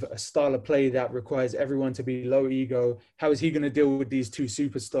sort of a style of play that requires everyone to be low ego, how is he going to deal with these two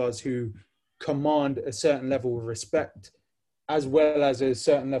superstars who command a certain level of respect, as well as a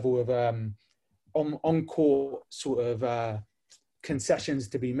certain level of on-court sort of concessions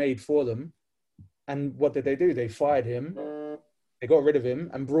to be made for them. And what did they do? They fired him. They got rid of him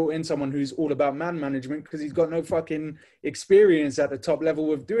and brought in someone who's all about man management because he's got no fucking experience at the top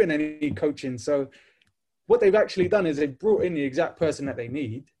level of doing any coaching. So what they've actually done is they've brought in the exact person that they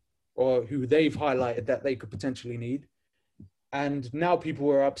need, or who they've highlighted that they could potentially need. And now people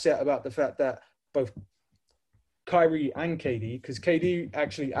are upset about the fact that both Kyrie and KD, because KD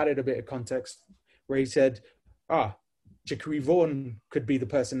actually added a bit of context where he said, Jacque Vaughn could be the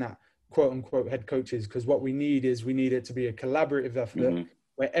person that quote unquote head coaches, because what we need it to be a collaborative effort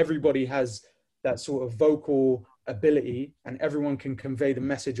where everybody has that sort of vocal ability and everyone can convey the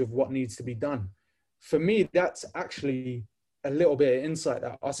message of what needs to be done. For me, that's actually a little bit of insight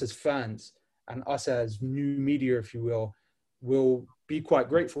that us as fans and us as new media, if you will be quite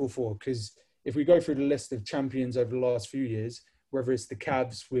grateful for. Because if we go through the list of champions over the last few years, whether it's the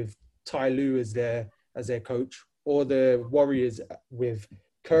Cavs with Ty Lue as their coach, or the Warriors with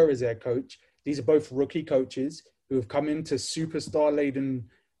Kerr as their coach, these are both rookie coaches who have come into superstar-laden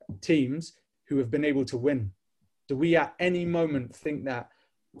teams who have been able to win. Do we at any moment think that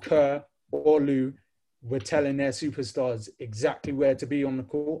Kerr or Lue were telling their superstars exactly where to be on the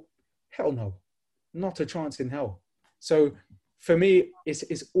court? Hell no. Not a chance in hell. So for me,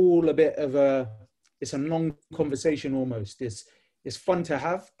 it's all a bit of it's a long conversation almost. It's fun to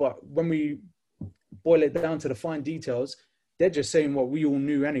have, but when we boil it down to the fine details, they're just saying what we all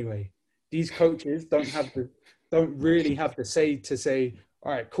knew anyway. These coaches don't really have the say to say,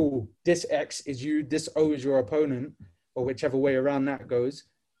 all right, cool, this X is you, this O is your opponent, or whichever way around that goes.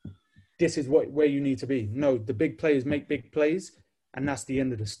 This is where you need to be. No, the big players make big plays, and that's the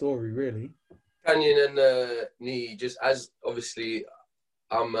end of the story, really. Canyon and Nee, just as obviously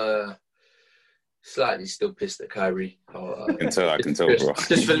I'm slightly still pissed at Kyrie. I can tell, bro.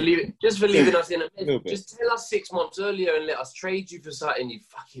 Just for leaving us in a mess. Just tell us 6 months earlier and let us trade you for something, you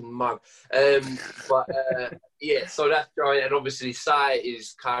fucking mug. Yeah, so that's drawing. And obviously, Sai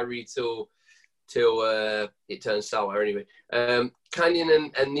is Kyrie till it turns sour anyway.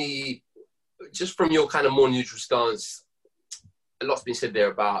 Canyon and Nee, just from your kind of more neutral stance, a lot's been said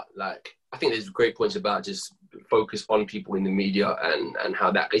there about, like, I think there's great points about just focus on people in the media and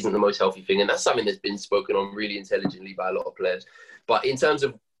how that isn't the most healthy thing. And that's something that's been spoken on really intelligently by a lot of players. But in terms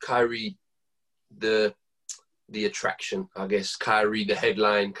of Kyrie, the attraction, I guess, Kyrie, the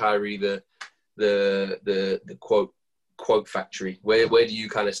headline, Kyrie, the quote factory, where do you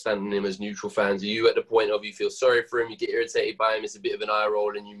kind of stand on him as neutral fans? Are you at the point of you feel sorry for him, you get irritated by him, it's a bit of an eye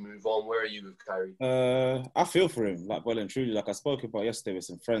roll and you move on? Where are you with Kyrie? I feel for him, like, well and truly. Like, I spoke about yesterday with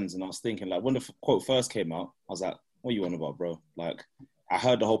some friends, and I was thinking, like, when the quote first came out, I was like, what are you on about, bro? Like, I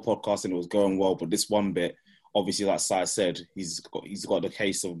heard the whole podcast and it was going well, but this one bit, obviously, like Si said, he's got the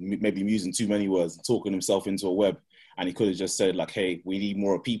case of maybe using too many words, talking himself into a web. And he could have just said, like, hey, we need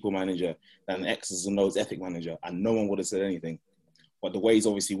more a people manager than an X's and O's ethic manager. And no one would have said anything. But the way he's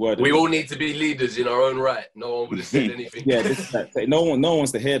obviously worded... We all need to be leaders in our own right. No one would have said anything. No one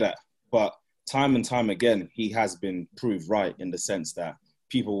wants to hear that. But time and time again, he has been proved right in the sense that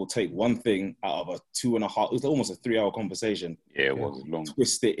people will take one thing out of a 2.5... It was almost a 3-hour conversation. Yeah, it was long.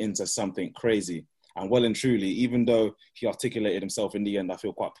 Twist it into something crazy. And well and truly, even though he articulated himself in the end, I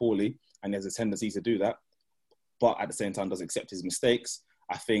feel quite poorly, and there's a tendency to do that, but at the same time does accept his mistakes,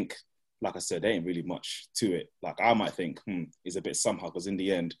 I think, like I said, there ain't really much to it. Like, I might think, it's a bit somehow, because in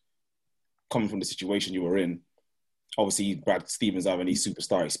the end, coming from the situation you were in, obviously Brad Stevens having any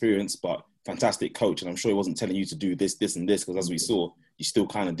superstar experience, but fantastic coach, and I'm sure he wasn't telling you to do this, this, and this, because as we saw, you still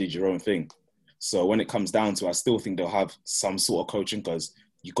kind of did your own thing. So when it comes down to it, I still think they'll have some sort of coaching, because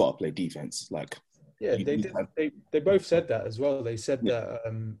you got to play defense. Like, yeah, they both said that as well. They said that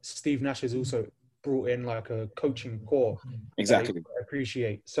Steve Nash has also brought in like a coaching core. Exactly. I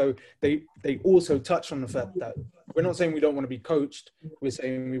appreciate. So they also touched on the fact that we're not saying we don't want to be coached. We're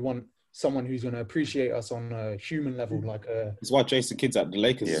saying we want someone who's going to appreciate us on a human level. Like it's why Jason Kidd's at the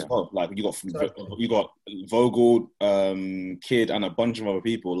Lakers as well. Like, you got Vogel, Kidd, and a bunch of other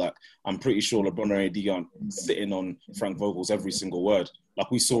people. Like, I'm pretty sure LeBron and AD aren't sitting on Frank Vogel's every single word. Like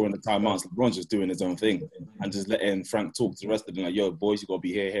we saw in the timeouts, LeBron's just doing his own thing and just letting Frank talk to the rest of them. Like, yo, boys, you got to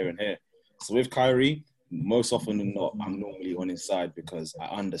be here, here, and here. So with Kyrie, most often than not, I'm normally on his side because I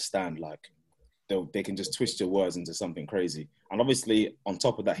understand, like, they can just twist your words into something crazy. And obviously, on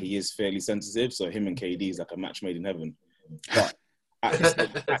top of that, he is fairly sensitive. So him and KD is like a match made in heaven. But at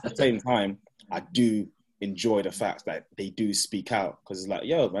the same time, I do enjoy the fact that they do speak out, because it's like,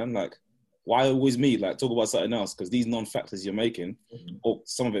 yo, man, like, why always me? Like, talk about something else, because these non-factors you're making, or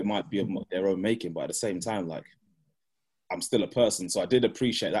some of it might be of their own making, but at the same time, like, I'm still a person. So I did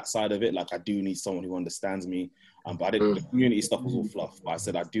appreciate that side of it. Like, I do need someone who understands me. But the community stuff was all fluff. But I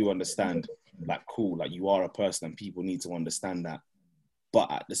said, I do understand, like, cool, like, you are a person and people need to understand that. But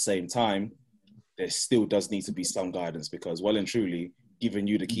at the same time, there still does need to be some guidance, because well and truly, giving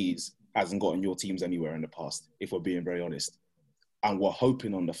you the keys hasn't gotten your teams anywhere in the past, if we're being very honest. And we're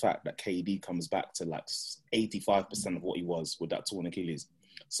hoping on the fact that KD comes back to like 85% of what he was with that torn Achilles.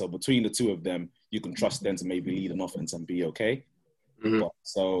 So between the two of them, you can trust them to maybe lead an offense and be okay. But,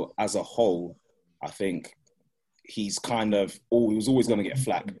 so as a whole, I think he's kind of, he was always going to get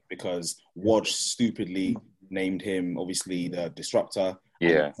flack because Woj stupidly named him, obviously, the disruptor.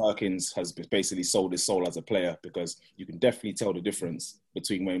 Yeah. Perkins has basically sold his soul as a player, because you can definitely tell the difference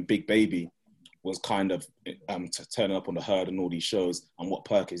between when Big Baby was kind of turning up on the Herd and all these shows and what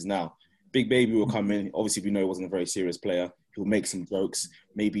Perk is now. Big Baby will come in. Obviously, we know he wasn't a very serious player. He'll make some jokes,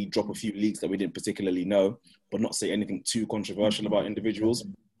 maybe drop a few leaks that we didn't particularly know, but not say anything too controversial about individuals.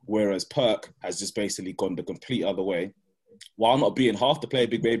 Whereas Perk has just basically gone the complete other way, while not being half the player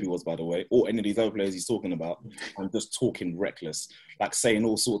Big Baby was, by the way, or any of these other players he's talking about, and just talking reckless, like saying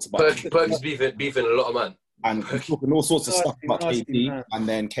all sorts about... Perk is beefing a lot of man. And talking all sorts of stuff about KD, and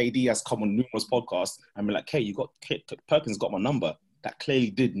then KD has come on numerous podcasts and be like, hey, Perkins got my number. That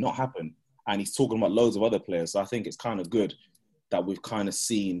clearly did not happen. And he's talking about loads of other players. So I think it's kind of good that we've kind of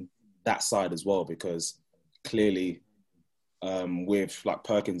seen that side as well, because clearly with like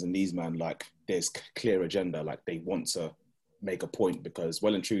Perkins and these man, like there's clear agenda. Like they want to make a point, because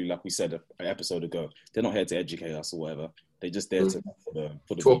well and truly, like we said an episode ago, they're not here to educate us or whatever. They're just there to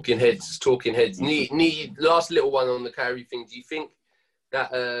for the talking heads. Need last little one on the Kyrie thing. Do you think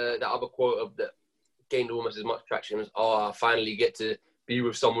that that other quote of that gained almost as much traction as, I finally get to be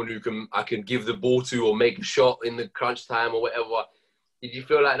with someone who I can give the ball to or make a shot in the crunch time or whatever? Did you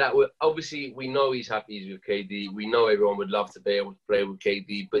feel like that? Obviously, we know he's happy he's with KD. We know everyone would love to be able to play with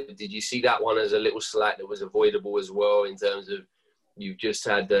KD. But did you see that one as a little slight that was avoidable as well, in terms of you've just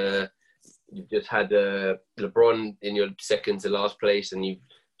had LeBron in your second to last place, and you've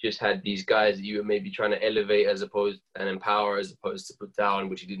just had these guys that you were maybe trying to elevate and empower as opposed to put down,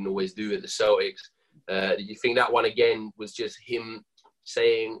 which you didn't always do at the Celtics. Do you think that one again was just him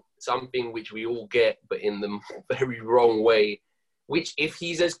saying something which we all get, but in the very wrong way, which if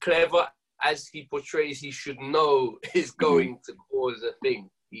he's as clever as he portrays, he should know is going to cause a thing.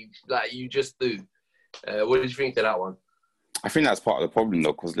 You just do. What did you think of that one? I think that's part of the problem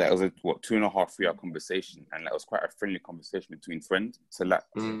though, because it was a 2.5, 3 hour conversation, and that was quite a friendly conversation between friends. So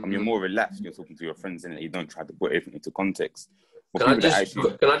you're more relaxed when you're talking to your friends, and you don't try to put everything into context. Can I just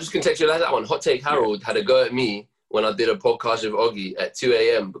contextualize that one? Hot Take Harold had a go at me when I did a podcast with Oggy at 2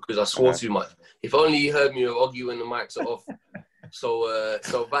 a.m. because I swore too much. If only you heard me with Oggy when the mics are off. So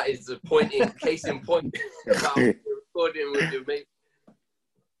that is the case in point about recording with your mate.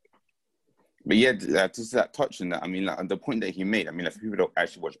 But yeah, just that touch on that. I mean, the point that he made. I mean, if people don't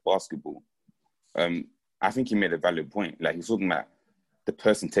actually watch basketball, I think he made a valid point. Like, he's talking about the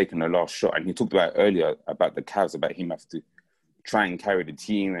person taking the last shot, and he talked about earlier about the Cavs, about him having to try and carry the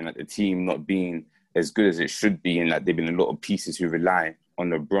team, and the team not being as good as it should be, and there've been a lot of pieces who rely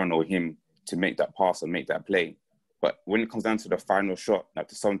on LeBron or him to make that pass or make that play. But when it comes down to the final shot,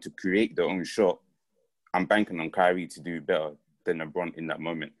 to someone to create their own shot, I'm banking on Kyrie to do better than LeBron in that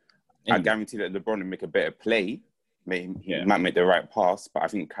moment. I guarantee that LeBron will make a better play. He might make the right pass, but I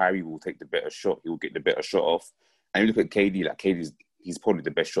think Kyrie will take the better shot. He will get the better shot off. And you look at KD, he's probably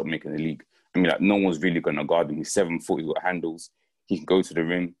the best shot maker in the league. I mean, no one's really going to guard him. He's 7'4", he's got handles. He can go to the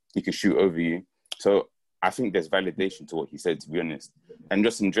rim. He can shoot over you. So I think there's validation to what he said, to be honest. And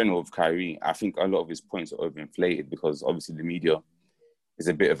just in general with Kyrie, I think a lot of his points are overinflated because obviously the media is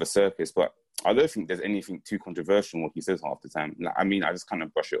a bit of a circus, but I don't think there's anything too controversial in what he says half the time. I mean, I just kind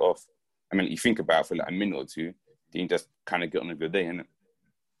of brush it off. I mean, you think about it for a minute or two, then you just kind of get on with your day, innit?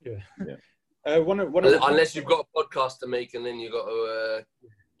 Yeah. Unless you've got a podcast to make, and then you've got to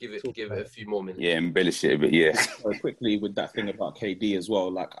give it a few more minutes. Yeah, embellish it a bit, yeah. Quickly with that thing about KD as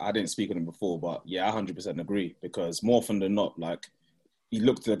well, I didn't speak on him before, but yeah, I 100% agree, because more often than not, you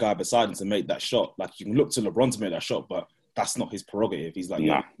look to the guy beside him to make that shot. You can look to LeBron to make that shot, but that's not his prerogative. He's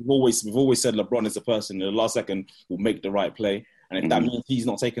we've always said LeBron is the person in the last second will make the right play. And if that means he's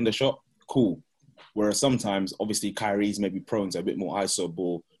not taking the shot, cool. Whereas sometimes, obviously, Kyrie's maybe prone to a bit more ISO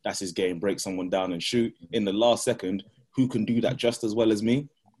ball. That's his game, break someone down and shoot. In the last second, who can do that just as well as me?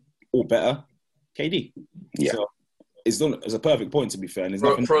 Or better? KD. Yeah. So it's a perfect point, to be fair. And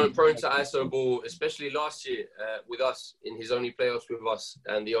prone to ISO ball, especially last year with us, in his only playoffs with us,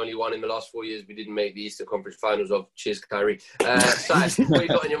 and the only one in the last 4 years we didn't make the Eastern Conference Finals of. Cheers, Kyrie. Sai, what you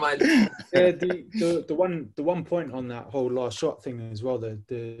got in your mind? Yeah, the one point on that whole last shot thing as well,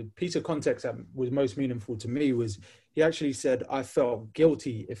 the piece of context that was most meaningful to me was he actually said, I felt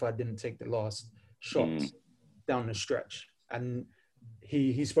guilty if I didn't take the last shots down the stretch. And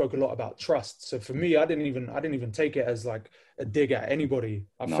he spoke a lot about trust. So for me, I didn't even take it as a dig at anybody.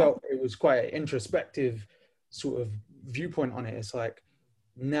 I felt it was quite an introspective sort of viewpoint on it. It's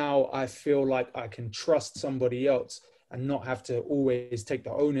now I feel like I can trust somebody else and not have to always take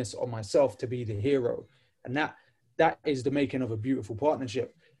the onus on myself to be the hero. And that is the making of a beautiful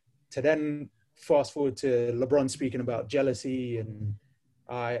partnership. To then fast forward to LeBron speaking about jealousy and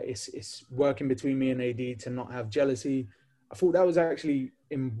it's working between me and AD to not have jealousy. I thought that was actually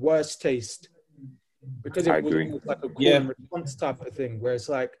in worse taste because it was almost like a call and response type of thing where it's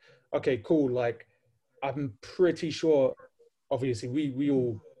okay, cool. I'm pretty sure, obviously, we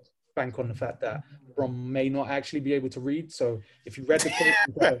all bank on the fact that LeBron may not actually be able to read. So if you read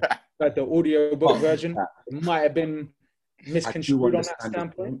the audio book version, it might have been misconstrued on that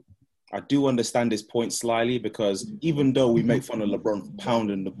standpoint. I do understand this point slightly because even though we make fun of LeBron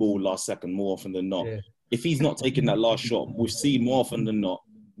pounding the ball last second more often than not, if he's not taking that last shot, we've seen more often than not,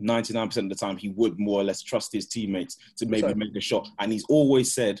 99% of the time, he would more or less trust his teammates to maybe make a shot. And he's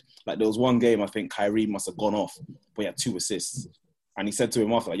always said, there was one game, I think Kyrie must have gone off, but he had 2 assists. And he said to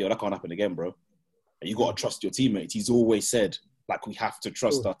him after, yo, that can't happen again, bro. You got to trust your teammates. He's always said, we have to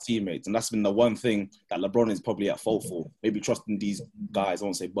trust our teammates. And that's been the one thing that LeBron is probably at fault for. Maybe trusting these guys, I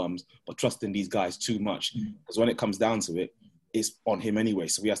won't say bums, but trusting these guys too much. Because when it comes down to it, it's on him anyway,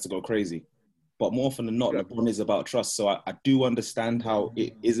 so he has to go crazy. But more often than not, LeBron is about trust. So I do understand how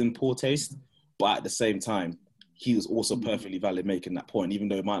it is in poor taste. But at the same time, he was also perfectly valid making that point. Even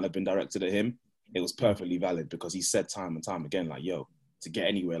though it might have been directed at him, it was perfectly valid because he said time and time again, to get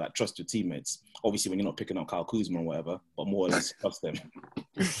anywhere, trust your teammates. Obviously, when you're not picking up Kyle Kuzma or whatever, but more or less trust them.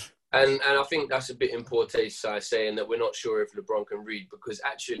 And I think that's a bit in poor taste, saying that we're not sure if LeBron can read, because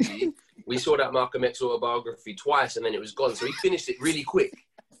actually we saw that Malcolm X autobiography twice and then it was gone. So he finished it really quick.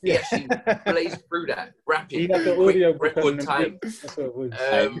 He actually blazed through that rapid, he had the audio record time.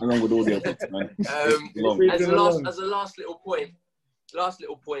 Along with audio books, man. As a last little point,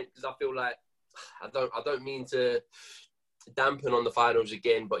 because I feel I don't mean to dampen on the finals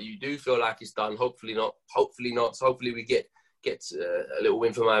again, but you do feel like it's done. Hopefully not. So hopefully we get a little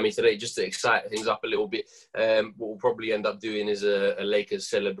win for Miami today just to excite things up a little bit. What we'll probably end up doing is a Lakers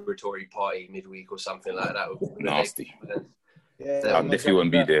celebratory party midweek or something like that. Nasty. Yeah, I definitely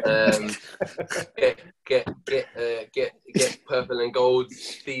won't be there. Get purple and gold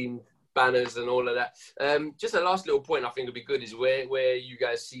themed banners and all of that. Just a last little point I think would be good is where you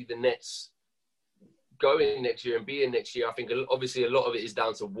guys see the Nets going next year and being next year. I think obviously a lot of it is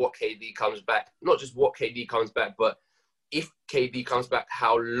down to what KD comes back. Not just what KD comes back, but if KD comes back,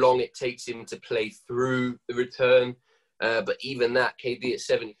 how long it takes him to play through the return. But even that, KD at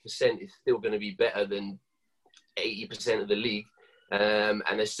 70% is still going to be better than 80% of the league. And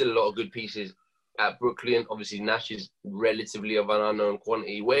there's still a lot of good pieces at Brooklyn. Obviously, Nash is relatively of an unknown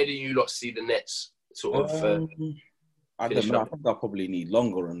quantity. Where do you lot see the Nets sort of I don't know. I think I'll probably need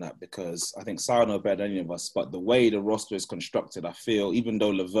longer on that because I think Sion know better than any of us. But the way the roster is constructed, I feel, even though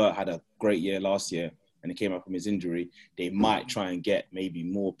LeVert had a great year last year and he came up from his injury, they might try and get maybe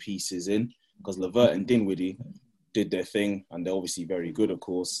more pieces in because LeVert and Dinwiddie did their thing and they're obviously very good, of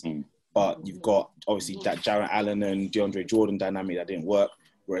course. But you've got obviously that Jarrett Allen and DeAndre Jordan dynamic that didn't work.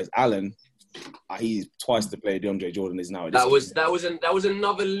 Whereas Allen, he's twice the player DeAndre Jordan is now. That was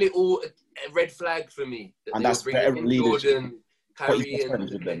another little red flag for me. And that's veteran leadership. Jordan, Kyrie,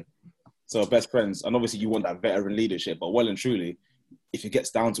 with them. So best friends, and obviously you want that veteran leadership. But well and truly, if it gets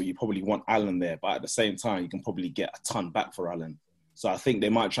down to it, you probably want Allen there. But at the same time, you can probably get a ton back for Allen. So I think they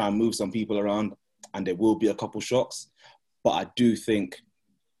might try and move some people around, and there will be a couple shocks. But I do think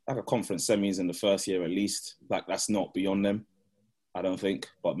like a conference semis in the first year at least, like that's not beyond them. I don't think,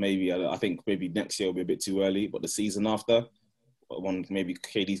 but maybe I think maybe next year will be a bit too early. But the season after, when maybe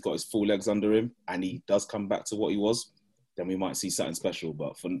KD's got his full legs under him and he does come back to what he was, then we might see something special.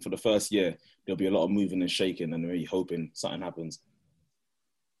 But for the first year, there'll be a lot of moving and shaking and really hoping something happens.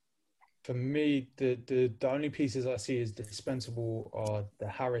 For me, the only pieces I see as dispensable are the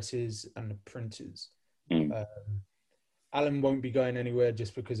Harrises and the Princes. Allen won't be going anywhere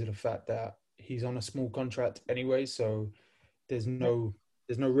just because of the fact that he's on a small contract anyway, so there's no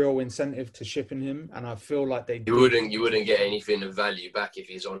real incentive to shipping him, and I feel like you wouldn't get anything of value back if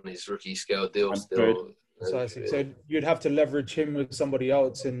he's on his rookie scale deal still. Precisely. So you'd have to leverage him with somebody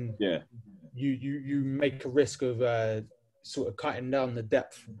else, and you make a risk of sort of cutting down the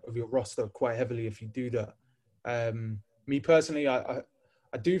depth of your roster quite heavily if you do that. Me personally, I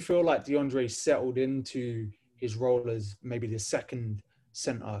do feel like DeAndre settled into his role as maybe the second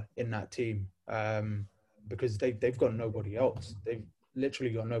center in that team. Because they've got nobody else. They've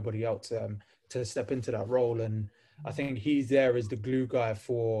literally got nobody else to step into that role. And I think he's there as the glue guy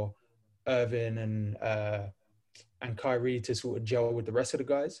for Irvin and Kyrie to sort of gel with the rest of the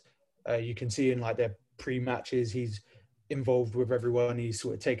guys. You can see in like their pre-matches, he's involved with everyone. He's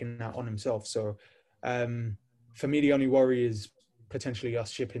sort of taking that on himself. So for me, the only worry is potentially us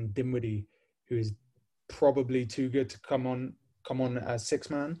shipping Dinwiddie, who is probably too good to come on as six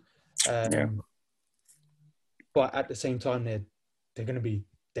man. But at the same time, they're going to be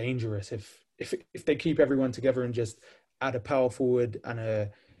dangerous if they keep everyone together and just add a power forward and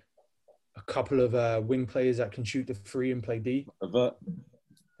a couple of wing players that can shoot the free and play D. LeVert.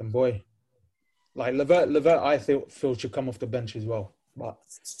 And boy, like LeVert, I feel should come off the bench as well. But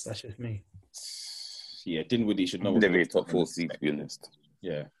that's just me. Yeah, Dinwiddie should know. They'll be a top 4 seed, to be honest.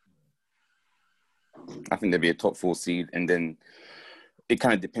 Yeah. I think they'll be a top 4 seed, and then it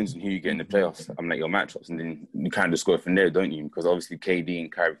kind of depends on who you get in the playoffs. I'm like your matchups, and then you kind of just go from there, don't you? Because obviously KD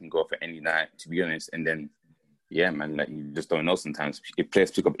and Kyrie can go for any night, to be honest. And then, yeah, man, like you just don't know sometimes. If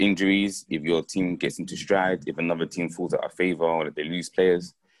players pick up injuries, if your team gets into stride, if another team falls out of favour or if they lose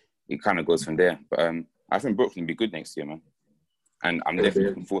players, it kind of goes from there. But I think Brooklyn will be good next year, man. And I'm definitely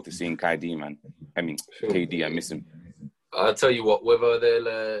looking forward to seeing KD, man. I mean, KD, I miss him. I'll tell you what, whether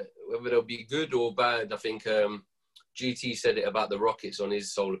they'll be good or bad, I think GT said it about the Rockets on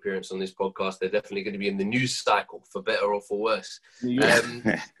his sole appearance on this podcast. They're definitely going to be in the news cycle for better or for worse.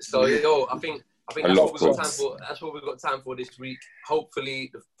 So, I think that's what we've got time for. That's what we've got time for this week.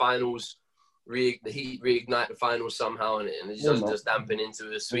 Hopefully, the finals, the Heat reignite the finals somehow, and it doesn't just dampen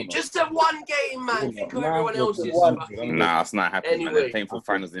into a sweep. Just a one game, man. Think of everyone else's. Nah, it's not happening. Anyway, man. They're playing for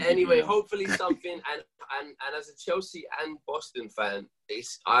finals. Anyway, hopefully something. And as a Chelsea and Boston fan,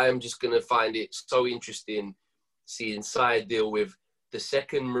 I am just going to find it so interesting seeing Side deal with the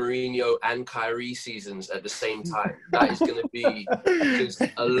second Mourinho and Kyrie seasons at the same time. That is going to be just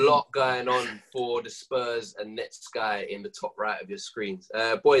a lot going on for the Spurs and Nets guy in the top right of your screens.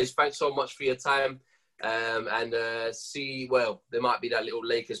 Boys, thanks so much for your time. and see. Well, there might be that little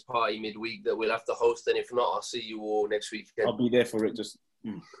Lakers party midweek that we'll have to host, and if not, I'll see you all next weekend. I'll be there for it. Just.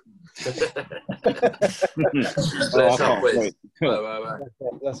 Let's have it. Bye.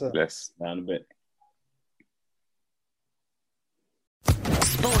 Bless. Down a bit.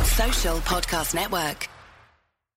 Sports Social Podcast Network.